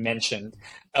announced that you mentioned.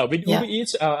 With Uber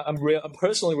Eats, I'm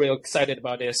personally real excited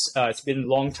about this. It's been a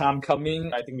long time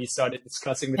coming. I think we started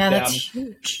discussing with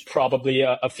them probably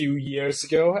a few years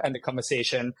ago, and the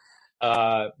conversation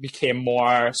became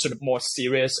more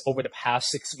serious over the past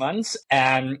 6 months,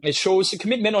 and it shows a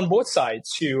commitment on both sides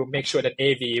to make sure that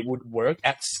AV would work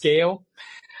at scale.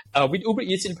 With Uber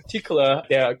Eats in particular,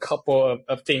 there are a couple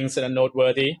of things that are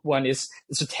noteworthy. One is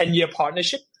it's a 10-year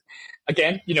partnership.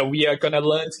 Again, we are going to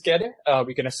learn together.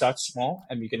 We're going to start small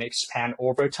and we're going to expand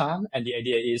over time. And the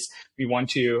idea is we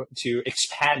want to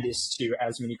expand this to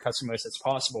as many customers as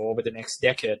possible over the next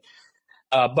decade.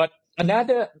 But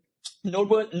another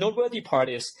noteworthy part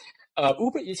is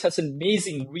Uber Eats has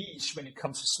amazing reach when it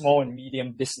comes to small and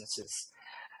medium businesses.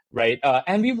 Right.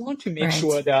 And we want to make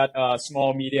sure that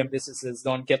small, medium businesses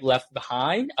don't get left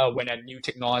behind when a new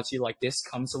technology like this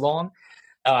comes along.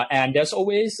 And there's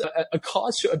always a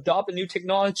cost to adopt a new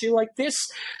technology like this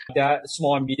that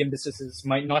small and medium businesses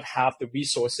might not have the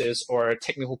resources or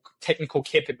technical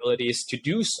capabilities to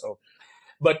do so.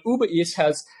 But Uber Eats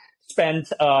has spent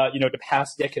the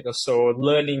past decade or so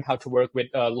learning how to work with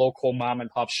local mom and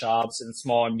pop shops and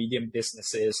small and medium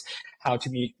businesses, how to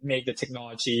make the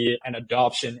technology and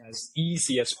adoption as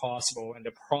easy as possible and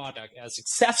the product as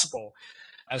accessible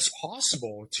as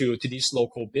possible to these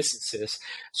local businesses.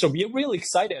 So we are really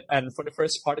excited. And for the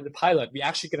first part of the pilot, we're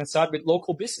actually going to start with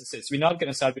local businesses. We're not going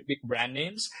to start with big brand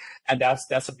names. And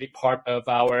that's a big part of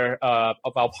our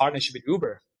partnership with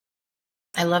Uber.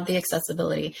 I love the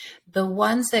accessibility. The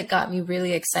ones that got me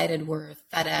really excited were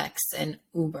FedEx and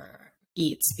Uber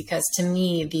Eats, because to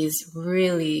me, these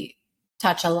really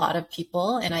touch a lot of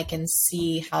people, and I can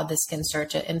see how this can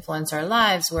start to influence our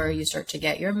lives, where you start to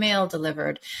get your mail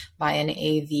delivered by an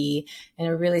AV in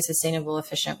a really sustainable,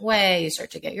 efficient way. You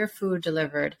start to get your food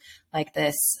delivered like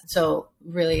this. So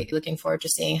really looking forward to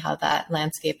seeing how that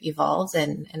landscape evolves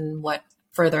and what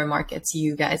further markets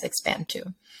you guys expand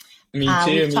to. Me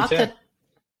too.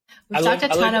 We've talked a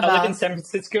ton about... I live in San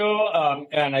Francisco,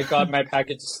 and I got my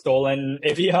package stolen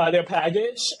via their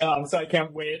package. So I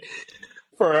can't wait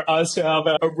for us to have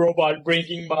a robot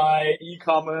bringing my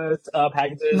e-commerce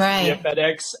packages via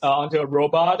FedEx onto a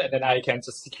robot, and then I can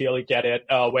just securely get it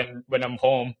when I'm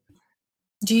home.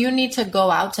 Do you need to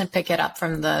go out and pick it up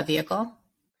from the vehicle?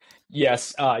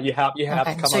 Yes, you have to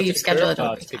come so out you've to scheduled the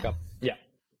curb, it to pick up. Yeah.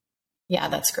 Yeah,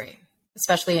 that's great.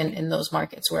 Especially in those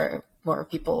markets where more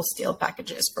people steal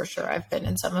packages, for sure. I've been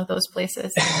in some of those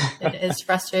places. It is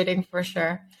frustrating for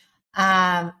sure.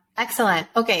 Excellent.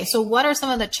 Okay, so what are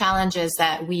some of the challenges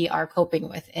that we are coping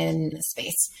with in this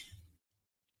space?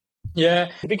 Yeah,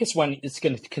 the biggest one is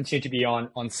going to continue to be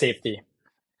on safety,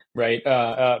 right?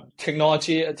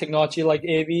 Technology like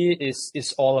AV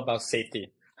is all about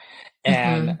safety.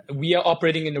 And we are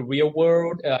operating in the real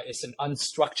world. It's an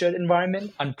unstructured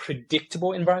environment,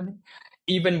 unpredictable environment.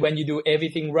 Even when you do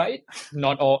everything right,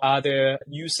 not all other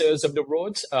users of the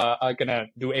roads are going to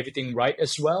do everything right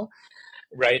as well,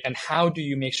 right? And how do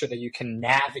you make sure that you can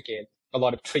navigate a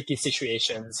lot of tricky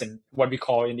situations and what we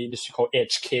call in the industry called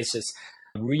edge cases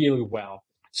really well?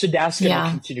 So that's going to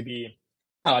continue to be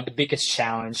the biggest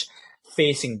challenge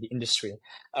facing the industry.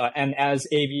 And as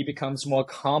AV becomes more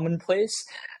commonplace,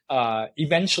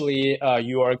 eventually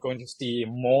you are going to see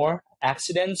more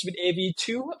accidents with AV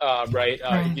too, right?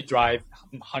 If you drive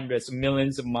hundreds of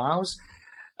millions of miles,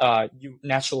 you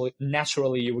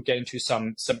naturally you will get into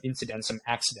some incidents, some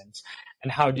accidents.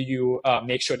 And how do you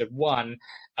make sure that one,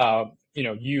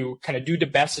 you kind of do the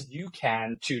best that you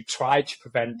can to try to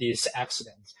prevent these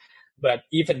accidents, but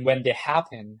even when they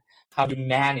happen, how to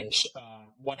manage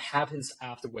what happens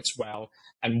afterwards well,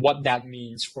 and what that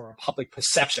means for public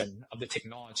perception of the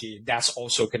technology, that's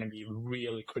also going to be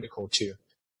really critical too.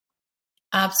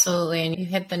 Absolutely. And you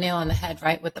hit the nail on the head,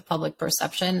 right? With the public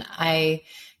perception, I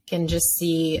can just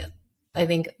see, I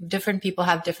think different people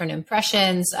have different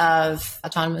impressions of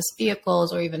autonomous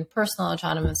vehicles or even personal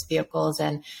autonomous vehicles.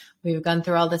 And we've gone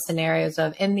through all the scenarios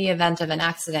of in the event of an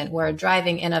accident where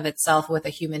driving in of itself with a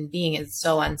human being is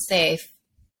so unsafe.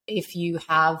 If you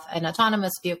have an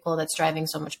autonomous vehicle that's driving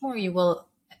so much more, you will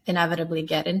inevitably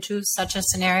get into such a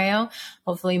scenario,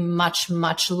 hopefully much,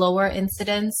 much lower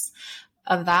incidence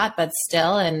of that, but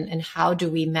still, and how do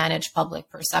we manage public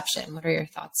perception? What are your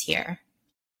thoughts here?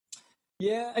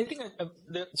 Yeah, I think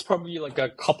there's probably like a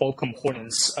couple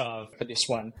components for this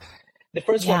one. The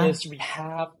first one is we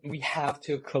have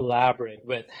to collaborate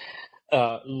with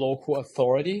local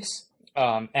authorities,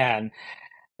 and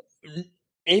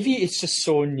AV is just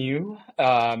so new.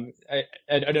 I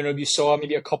don't know if you saw,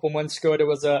 maybe a couple months ago, there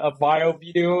was a viral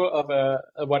video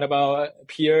of one of our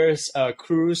peers,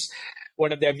 Cruz,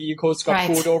 one of their vehicles got Right.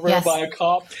 pulled over Yes. by a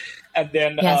cop, and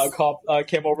then Yes. a cop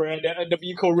came over and the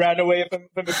vehicle ran away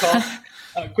from the cop.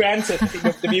 Granted, I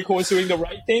think the vehicle was doing the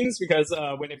right things because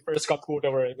when it first got pulled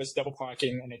over, it was double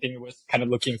parking, and I think it was kind of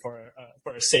looking for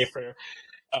a safer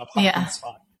parking Yeah.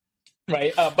 spot.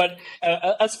 Right, but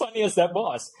as funny as that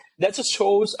was, that just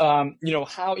shows,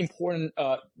 how important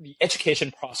the education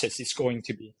process is going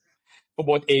to be for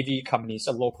both AV companies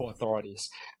and local authorities,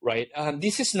 right?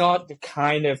 This is not the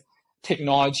kind of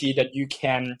technology that you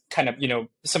can kind of,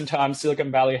 sometimes Silicon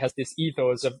Valley has this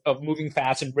ethos of moving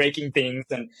fast and breaking things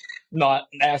and not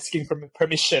asking for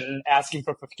permission, asking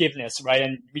for forgiveness, right?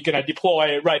 And we're going to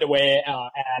deploy right away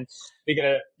and we're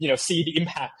going to, see the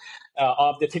impact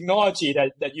of the technology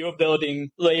that you're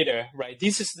building later, right?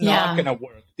 This is not going to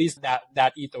work.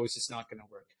 That ethos is not going to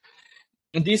work.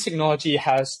 And this technology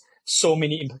has so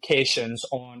many implications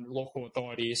on local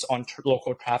authorities, on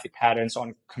local traffic patterns,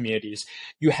 on communities.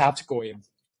 You have to go in.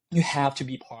 You have to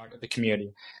be part of the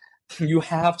community. You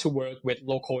have to work with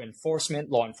local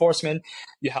enforcement, law enforcement.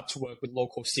 You have to work with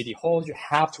local city halls. You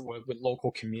have to work with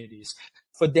local communities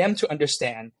for them to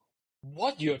understand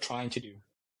what you're trying to do,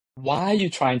 why you're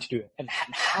trying to do it, and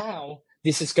how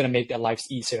this is going to make their lives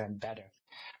easier and better,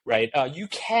 right? You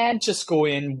can't just go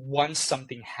in once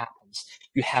something happens.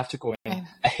 You have to go in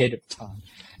ahead of time.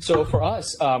 So for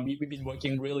us, we've been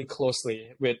working really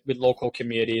closely with local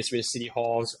communities, with city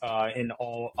halls, in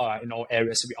all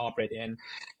areas that we operate in,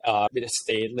 with the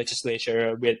state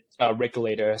legislature, with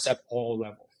regulators at all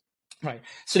levels, right?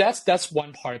 So that's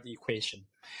one part of the equation.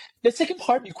 The second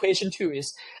part of the equation too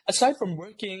is, aside from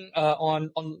working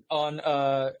on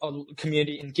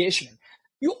community engagement,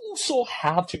 you also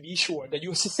have to be sure that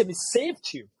your system is safe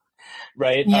too.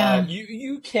 Right? Yeah.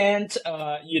 You can't,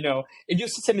 if your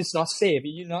system is not safe,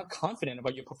 you're not confident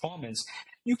about your performance,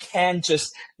 you can't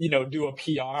just, do a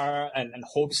PR and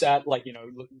hope that,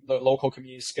 the local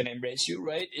community is going to embrace you,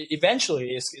 right?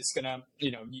 Eventually, it's going to,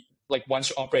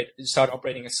 once you start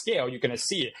operating at scale, you're going to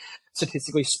see,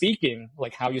 statistically speaking,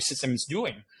 how your system is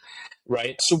doing,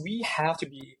 right? So we have to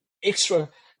be extra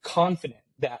confident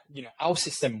that, our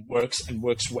system works and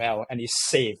works well and is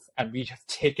safe, and we have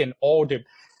taken all the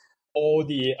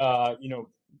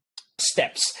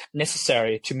steps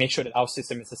necessary to make sure that our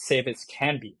system is as safe as it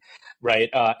can be, right?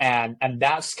 And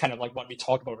that's kind of like what we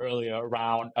talked about earlier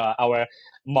around our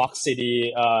mock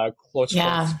city course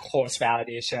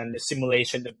validation, the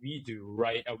simulation that we do,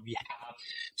 right? We have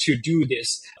to do this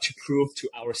to prove to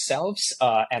ourselves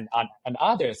and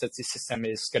others that the system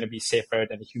is going to be safer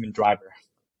than a human driver.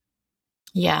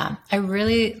 Yeah, I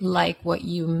really like what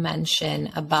you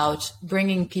mentioned about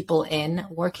bringing people in,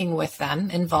 working with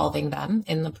them, involving them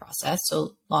in the process.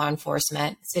 So law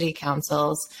enforcement, city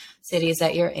councils, cities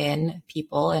that you're in,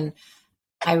 people. And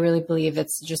I really believe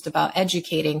it's just about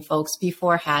educating folks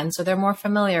beforehand so they're more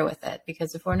familiar with it.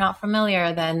 Because if we're not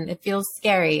familiar, then it feels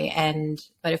scary.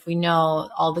 But if we know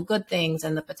all the good things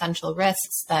and the potential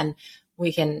risks, then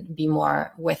we can be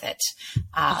more with it.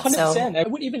 100%. I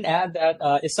would even add that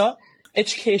it's not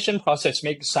education process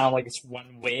makes it sound like it's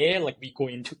one way, like we go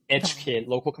in to educate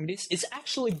local communities. It's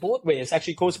actually both ways.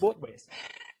 Actually goes both ways.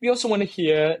 We also want to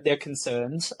hear their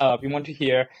concerns. We want to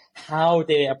hear how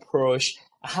they approach,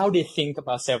 how they think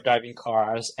about self-driving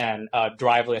cars and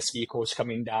driverless vehicles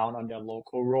coming down on their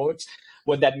local roads,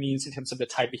 what that means in terms of the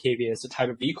type behaviors, the type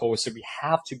of vehicles that we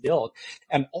have to build.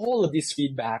 And all of this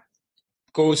feedback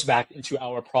goes back into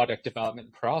our product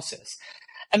development process.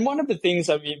 And one of the things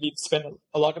that we've spent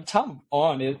a lot of time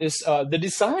on is the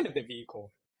design of the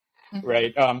vehicle,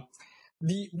 right?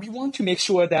 We want to make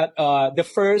sure that the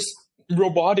first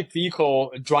robotic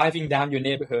vehicle driving down your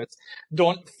neighborhoods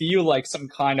don't feel like some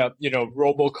kind of,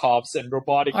 robocops and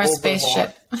robotic or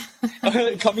spaceship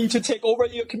coming to take over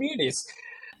your communities.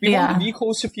 We want the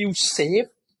vehicles to feel safe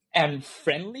and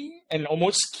friendly and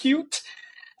almost cute.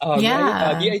 Right?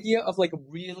 The idea of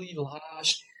really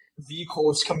large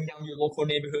vehicles coming down your local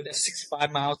neighborhood at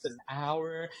 65 miles an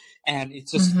hour, and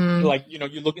it's just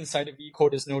you look inside the vehicle,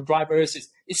 there's no drivers.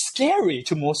 It's scary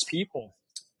to most people,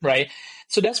 right?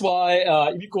 So that's why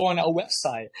if you go on our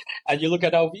website and you look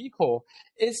at our vehicle,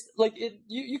 it's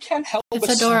you can't help but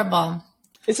adorable.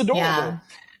 It's adorable.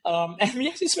 And we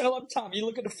actually spend a lot of time. You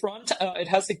look at the front, it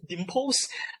has dimples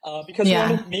because we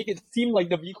want to make it seem like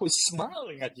the vehicle is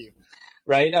smiling at you.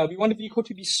 Right, we want the vehicle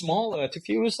to be smaller, to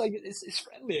feel like it's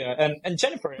friendlier. And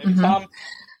Jennifer, every time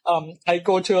I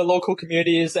go to local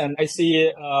communities and I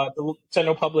see the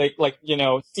general public,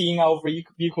 seeing our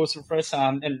vehicles for the first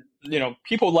time, and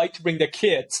people like to bring their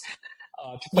kids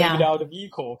to play without the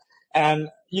vehicle. And,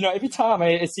 every time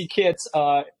I see kids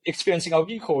experiencing our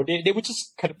vehicle, they would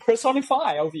just kind of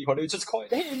personify our vehicle. They would just call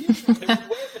it, hey, Nuro. They would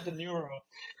wave at the Nuro.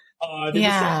 They would say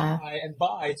hi and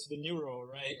bye to the Nuro,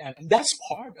 right? And that's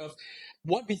part of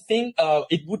what we think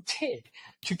it would take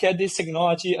to get this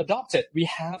technology adopted. We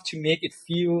have to make it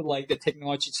feel like the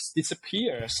technology just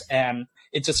disappears, and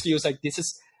it just feels like this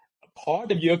is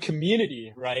part of your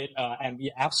community, right? And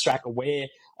we abstract away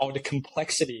all the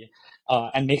complexity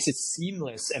and makes it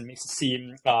seamless and makes it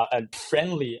seem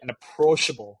friendly and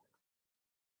approachable.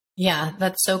 Yeah,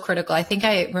 that's so critical. I think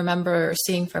I remember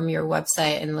seeing from your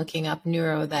website and looking up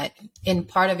Nuro that in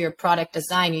part of your product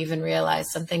design, you even realized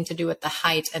something to do with the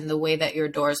height and the way that your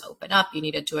doors open up. You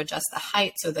needed to adjust the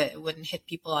height so that it wouldn't hit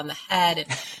people on the head and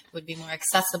it would be more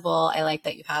accessible. I like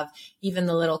that you have even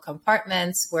the little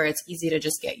compartments where it's easy to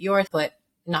just get your foot,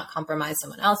 not compromise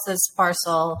someone else's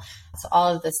parcel. So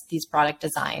all of these product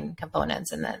design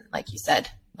components. And then, like you said,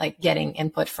 like getting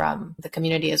input from the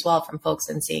community as well, from folks,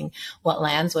 and seeing what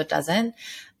lands, what doesn't.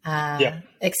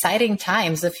 Exciting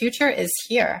times. The future is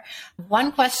here.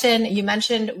 One question, you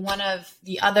mentioned one of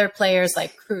the other players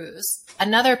like Cruise,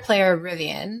 another player,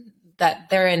 Rivian, that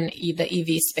they're in the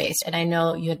EV space. And I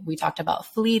know we talked about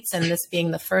fleets and this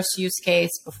being the first use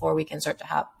case before we can start to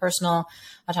have personal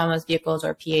autonomous vehicles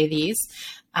or PAVs.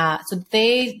 So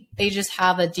they just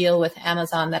have a deal with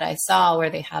Amazon that I saw where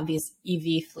they have these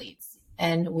EV fleets.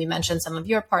 And we mentioned some of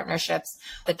your partnerships,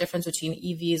 the difference between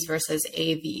EVs versus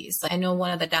AVs. I know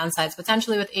one of the downsides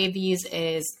potentially with AVs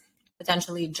is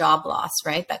potentially job loss,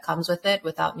 right? That comes with it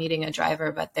without needing a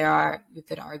driver. But you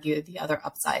could argue the other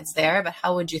upsides there. But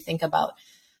how would you think about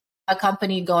a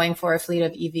company going for a fleet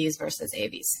of EVs versus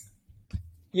AVs?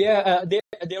 Yeah,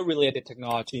 they're related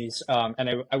technologies.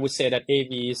 And I would say that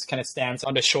AVs kind of stands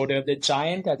on the shoulder of the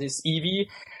giant that is EV.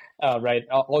 Right.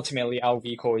 Ultimately, our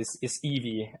vehicle is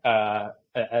EV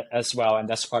as well. And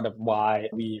that's part of why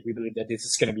we believe that this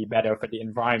is going to be better for the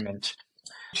environment.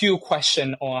 To your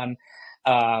question on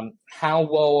how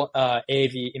will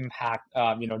AV impact,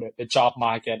 the job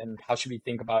market, and how should we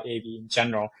think about AV in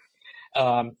general?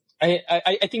 I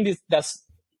think that's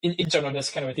in general, that's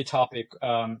kind of the topic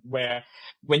where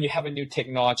when you have a new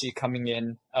technology coming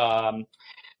in,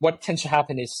 what tends to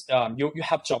happen is you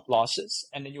have job losses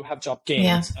and then you have job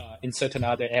gains in certain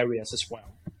other areas as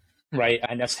well, right?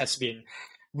 And that has been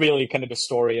really kind of the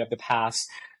story of the past,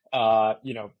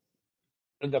 the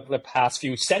past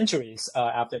few centuries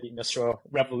after the Industrial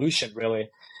Revolution, really.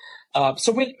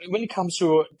 So when it comes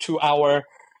to our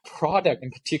product in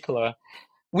particular,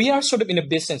 we are sort of in the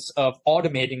business of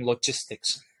automating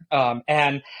logistics,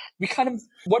 and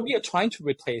what we are trying to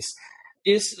replace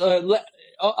is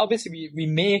obviously we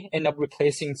may end up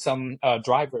replacing some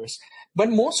drivers, but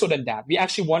more so than that, we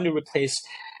actually want to replace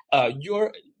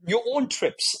your own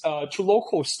trips to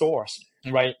local stores,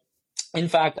 right? In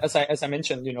fact, as I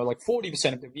mentioned, like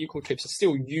 40% of the vehicle trips are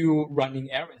still you running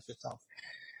errands yourself,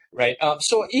 right?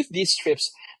 So if these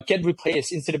trips get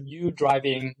replaced, instead of you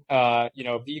driving, a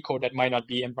vehicle that might not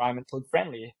be environmentally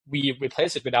friendly, we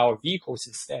replace it with our vehicles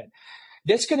instead.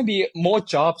 There's going to be more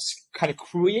jobs kind of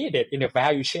created in the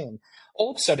value chain.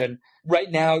 All of a sudden,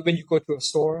 right now, when you go to a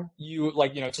store, you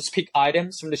just pick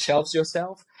items from the shelves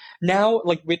yourself. Now,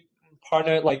 like with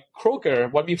partner like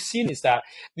Kroger, what we've seen is that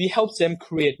we help them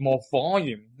create more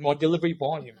volume, more delivery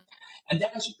volume. And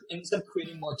that actually ends up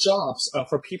creating more jobs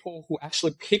for people who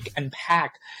actually pick and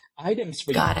pack items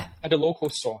for you at the local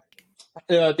store.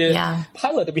 The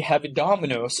pilot that we had with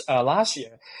Domino's last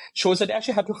year shows that they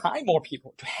actually have to hire more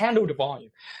people to handle the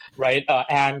volume, right?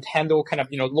 And handle kind of,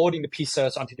 loading the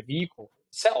pizzas onto the vehicle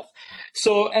itself.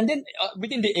 So, and then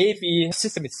within the AV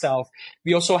system itself,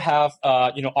 we also have,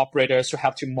 operators who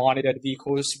have to monitor the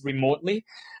vehicles remotely.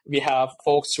 We have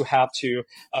folks who have to,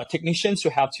 technicians who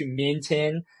have to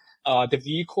maintain the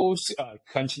vehicles,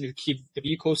 continue to keep the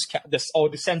vehicles, all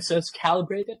the sensors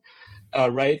calibrated.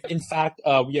 Right. In fact,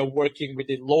 we are working with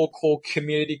the local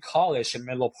community college in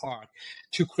Menlo Park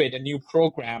to create a new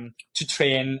program to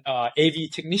train AV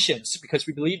technicians, because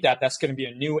we believe that that's going to be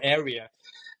a new area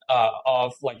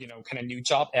of kind of new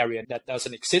job area that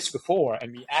doesn't exist before.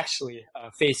 And we actually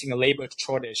facing a labor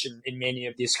shortage in many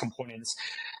of these components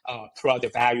throughout the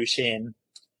value chain.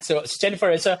 So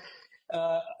Jennifer,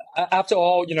 after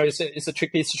all, it's a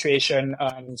tricky situation.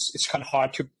 It's kind of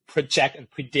hard to project and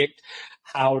predict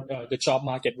how the job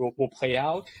market will play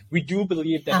out. We do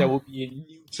believe that there will be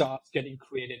new jobs getting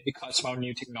created because of our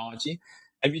new technology.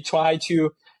 And we try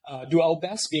to do our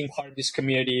best being part of this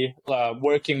community,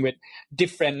 working with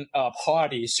different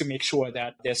parties to make sure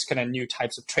that there's kind of new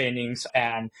types of trainings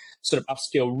and sort of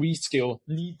upskill, reskill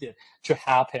needed to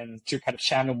happen to kind of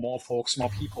channel more folks, more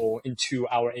people into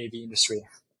our AV industry.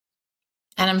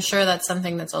 And I'm sure that's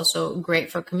something that's also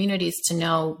great for communities to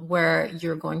know where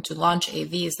you're going to launch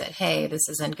AVs, that, hey, this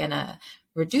isn't going to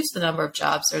reduce the number of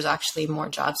jobs. There's actually more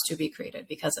jobs to be created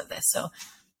because of this. So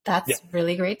that's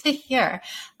really great to hear.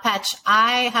 Petch,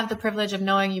 I have the privilege of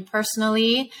knowing you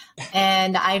personally,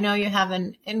 and I know you have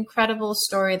an incredible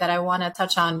story that I want to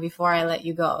touch on before I let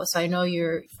you go. So I know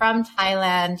you're from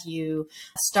Thailand, you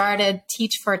started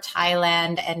Teach for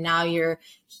Thailand, and now you're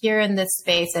here in this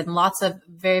space and lots of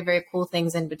very, very cool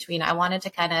things in between. I wanted to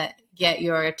kind of get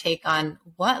your take on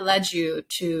what led you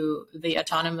to the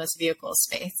autonomous vehicle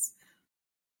space.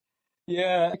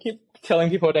 Yeah, I keep telling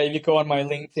people that if you go on my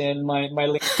LinkedIn, my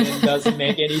LinkedIn doesn't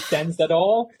make any sense at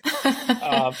all.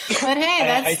 But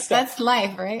hey, that's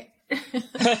life, right?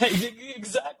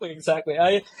 Exactly.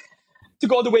 To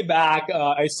go all the way back,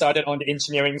 I started on the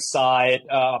engineering side.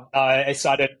 I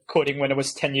started coding when I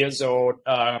was 10 years old.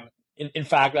 In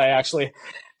fact, I actually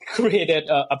created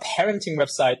a parenting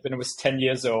website when I was 10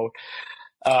 years old.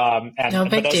 No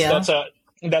big deal.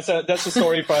 That's a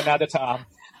story for another time.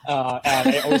 And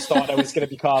I always thought I was going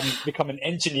to become an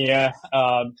engineer.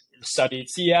 Studied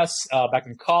CS back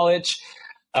in college.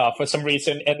 For some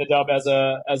reason, ended up as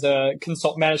a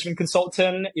management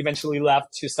consultant. Eventually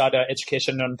left to start an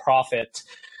education nonprofit.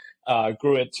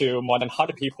 Grew it to more than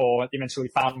 100 people. Eventually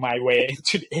found my way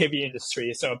into the AV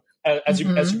industry. So as you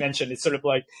mentioned, it's sort of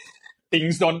like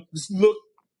things don't look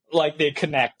like they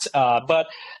connect. But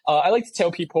I like to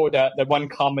tell people that the one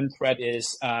common thread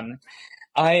is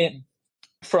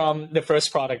from the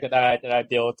first product that I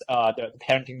built, the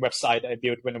parenting website I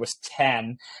built when I was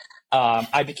 10,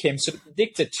 I became sort of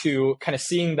addicted to kind of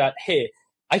seeing that, hey,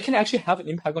 I can actually have an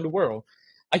impact on the world.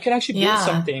 I can actually build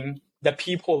something that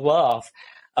people love,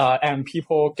 and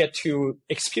people get to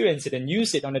experience it and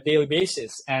use it on a daily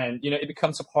basis. And, it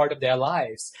becomes a part of their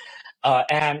lives.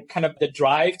 And kind of the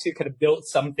drive to kind of build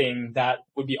something that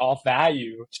would be of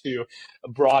value to a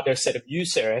broader set of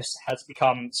users has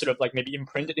become sort of like maybe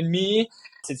imprinted in me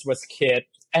since I was a kid.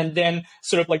 And then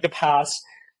sort of like the past,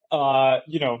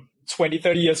 20,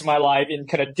 30 years of my life in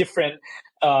kind of different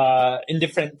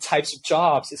types of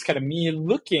jobs, it's kind of me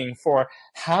looking for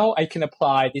how I can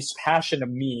apply this passion of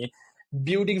me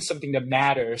building something that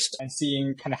matters and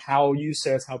seeing kind of how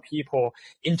users, how people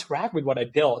interact with what I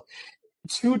built.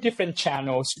 Two different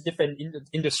channels, two different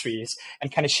industries,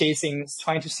 and kind of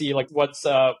trying to see like what's,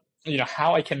 how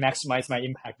I can maximize my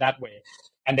impact that way.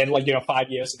 And then 5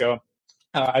 years ago,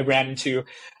 I ran into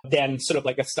then sort of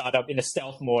like a startup in a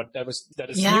stealth mode that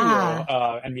is Nuro,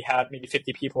 and we had maybe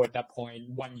 50 people at that point,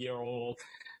 1 year old.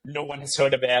 No one has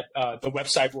heard of it. The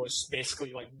website was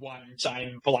basically like one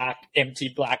giant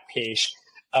empty black page.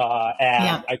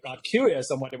 And I got curious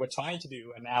on what they were trying to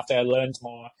do. And after I learned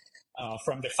more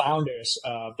from the founders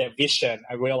of their vision,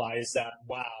 I realized that,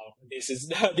 wow, this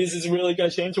is really going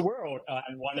to change the world,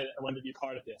 and wanted to be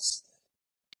part of this.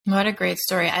 What a great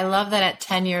story. I love that at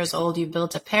 10 years old, you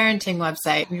built a parenting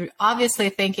website. You're obviously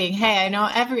thinking, hey, I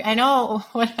know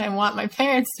what I want my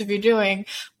parents to be doing.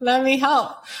 Let me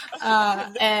help.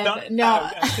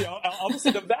 Actually,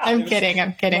 opposite of that. I'm kidding.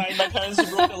 My parents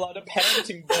wrote a lot of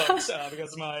parenting books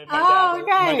because my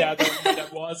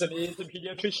dad was and is a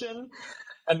pediatrician,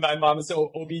 and my mom is an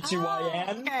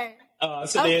OBGYN. Okay.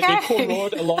 So they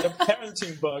co-wrote a lot of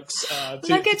parenting books.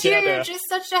 Look at you, you're just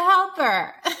such a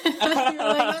helper. You're like,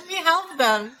 let me help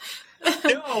them.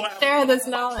 Share this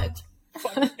knowledge.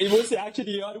 It was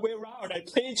actually the other way around. I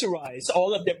plagiarized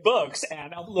all of their books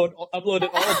and uploaded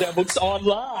all of their books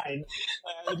online.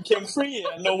 It became free,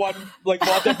 and no one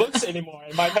bought their books anymore.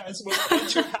 And my parents were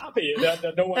too happy that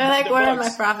no one. They're like, where are my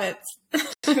profits?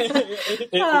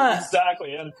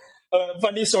 Exactly. And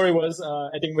funny story was,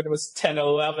 I think when it was 10 or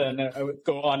 11, I would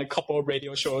go on a couple of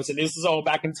radio shows, and this is all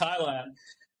back in Thailand.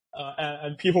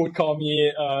 And people would call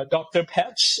me Dr.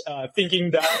 Petch,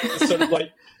 thinking that it was sort of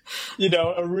like,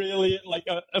 a really like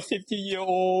a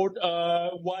 50-year-old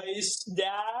wise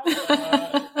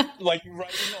dad, like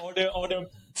writing all the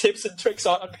tips and tricks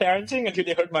on parenting, until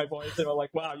they heard my voice. They were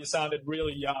like, "Wow, you sounded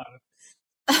really young."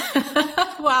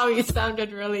 Wow, you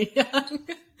sounded really young.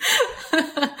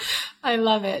 I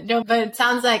love it. No, but it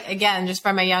sounds like, again, just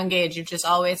from a young age, you've just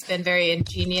always been very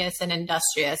ingenious and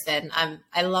industrious, and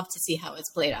I love to see how it's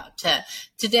played out.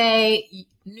 Today,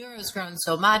 Nuro's grown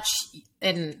so much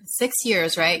in 6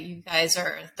 years, right? You guys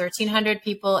are 1,300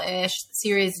 people-ish,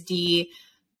 Series D,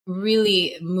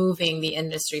 really moving the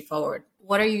industry forward.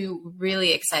 what are you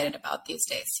really excited about these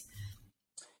days?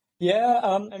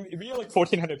 Yeah, we are like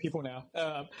 1,400 people now.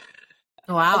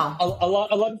 Wow. A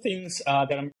lot of things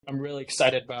that I'm really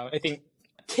excited about. I think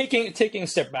taking a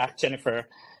step back, Jennifer,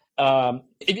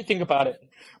 if you think about it,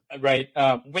 right,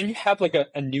 when you have like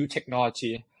a new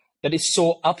technology that is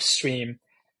so upstream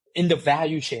in the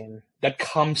value chain that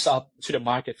comes up to the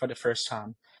market for the first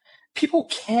time, people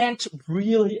can't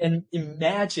really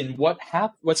imagine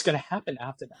what's going to happen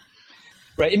after that.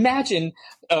 Right. Imagine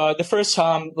the first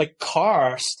time like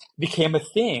cars became a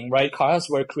thing, right? Cars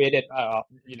were created,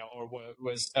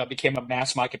 became a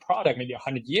mass market product maybe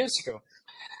 100 years ago.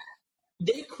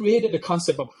 They created the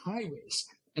concept of highways.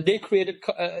 And they created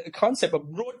a concept of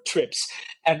road trips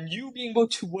and you being able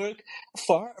to work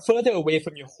further away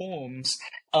from your homes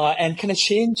and kind of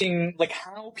changing like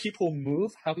how people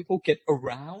move, how people get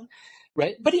around.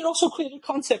 Right. But it also created a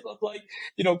concept of like,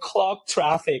 clog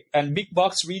traffic and big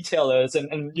box retailers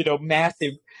and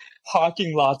massive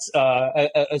parking lots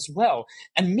as well.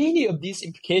 And many of these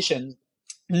implications,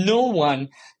 no one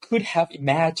could have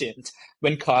imagined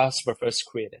when cars were first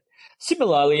created.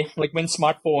 Similarly, like when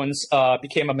smartphones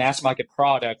became a mass market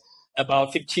product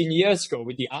about 15 years ago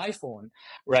with the iPhone,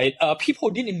 right? People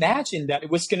didn't imagine that it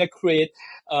was going to create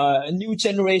a new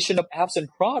generation of apps and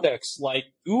products like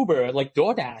Uber, like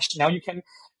DoorDash. Now you can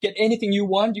get anything you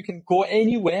want. You can go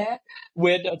anywhere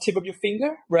with a tip of your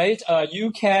finger, right? You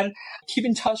can keep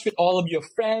in touch with all of your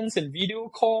friends and video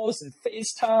calls and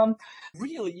FaceTime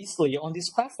really easily on this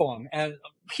platform. And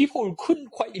people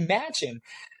couldn't quite imagine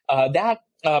that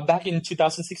back in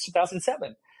 2006,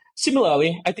 2007.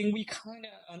 Similarly, I think we kind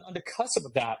of on the cusp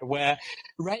of that, where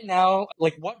right now,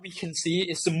 like what we can see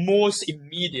is the most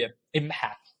immediate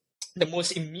impact, the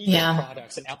most immediate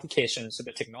products and applications of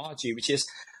the technology, which is,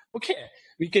 okay,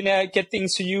 we're going to get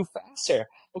things to you faster.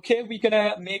 Okay, we're going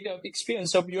to make the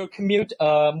experience of your commute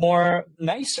more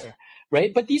nicer,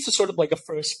 right? But these are sort of like a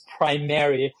first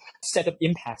primary set of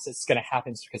impacts that's going to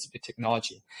happen because of the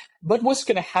technology. But what's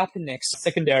going to happen next,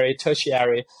 secondary,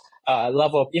 tertiary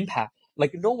level of impact?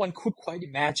 Like no one could quite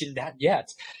imagine that yet.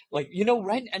 Like,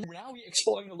 right? And now we're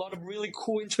exploring a lot of really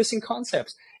cool, interesting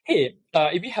concepts. Hey,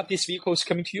 if you have these vehicles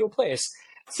coming to your place,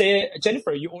 say,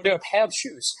 Jennifer, you order a pair of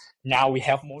shoes. Now we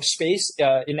have more space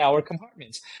in our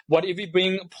compartments. What if we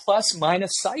bring plus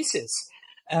minus sizes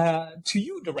to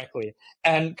you directly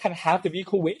and kind of have the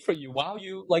vehicle wait for you while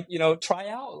you try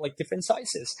out like different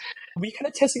sizes? We kind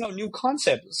of testing out new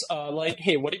concepts like,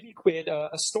 hey, what if you create a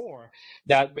store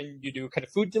that when you do kind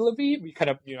of food delivery, we kind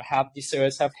of have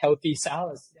desserts, have healthy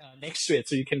salads next to it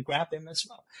so you can grab them as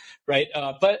well, right?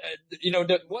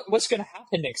 What's going to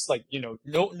happen next? Like,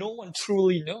 no one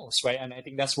truly knows, right? And I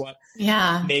think that's what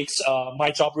makes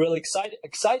my job really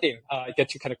exciting. I get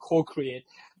to kind of co-create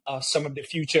some of the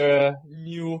future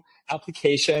new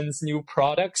applications, new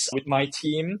products with my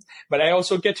team, but I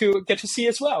also get to see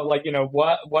as well, like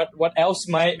what else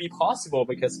might be possible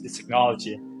because of this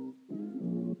technology.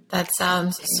 That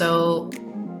sounds so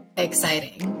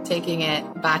exciting. Taking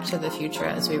it back to the future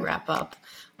as we wrap up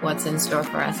what's in store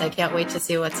for us. I can't wait to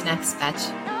see what's next, Petch.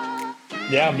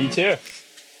 Yeah, me too.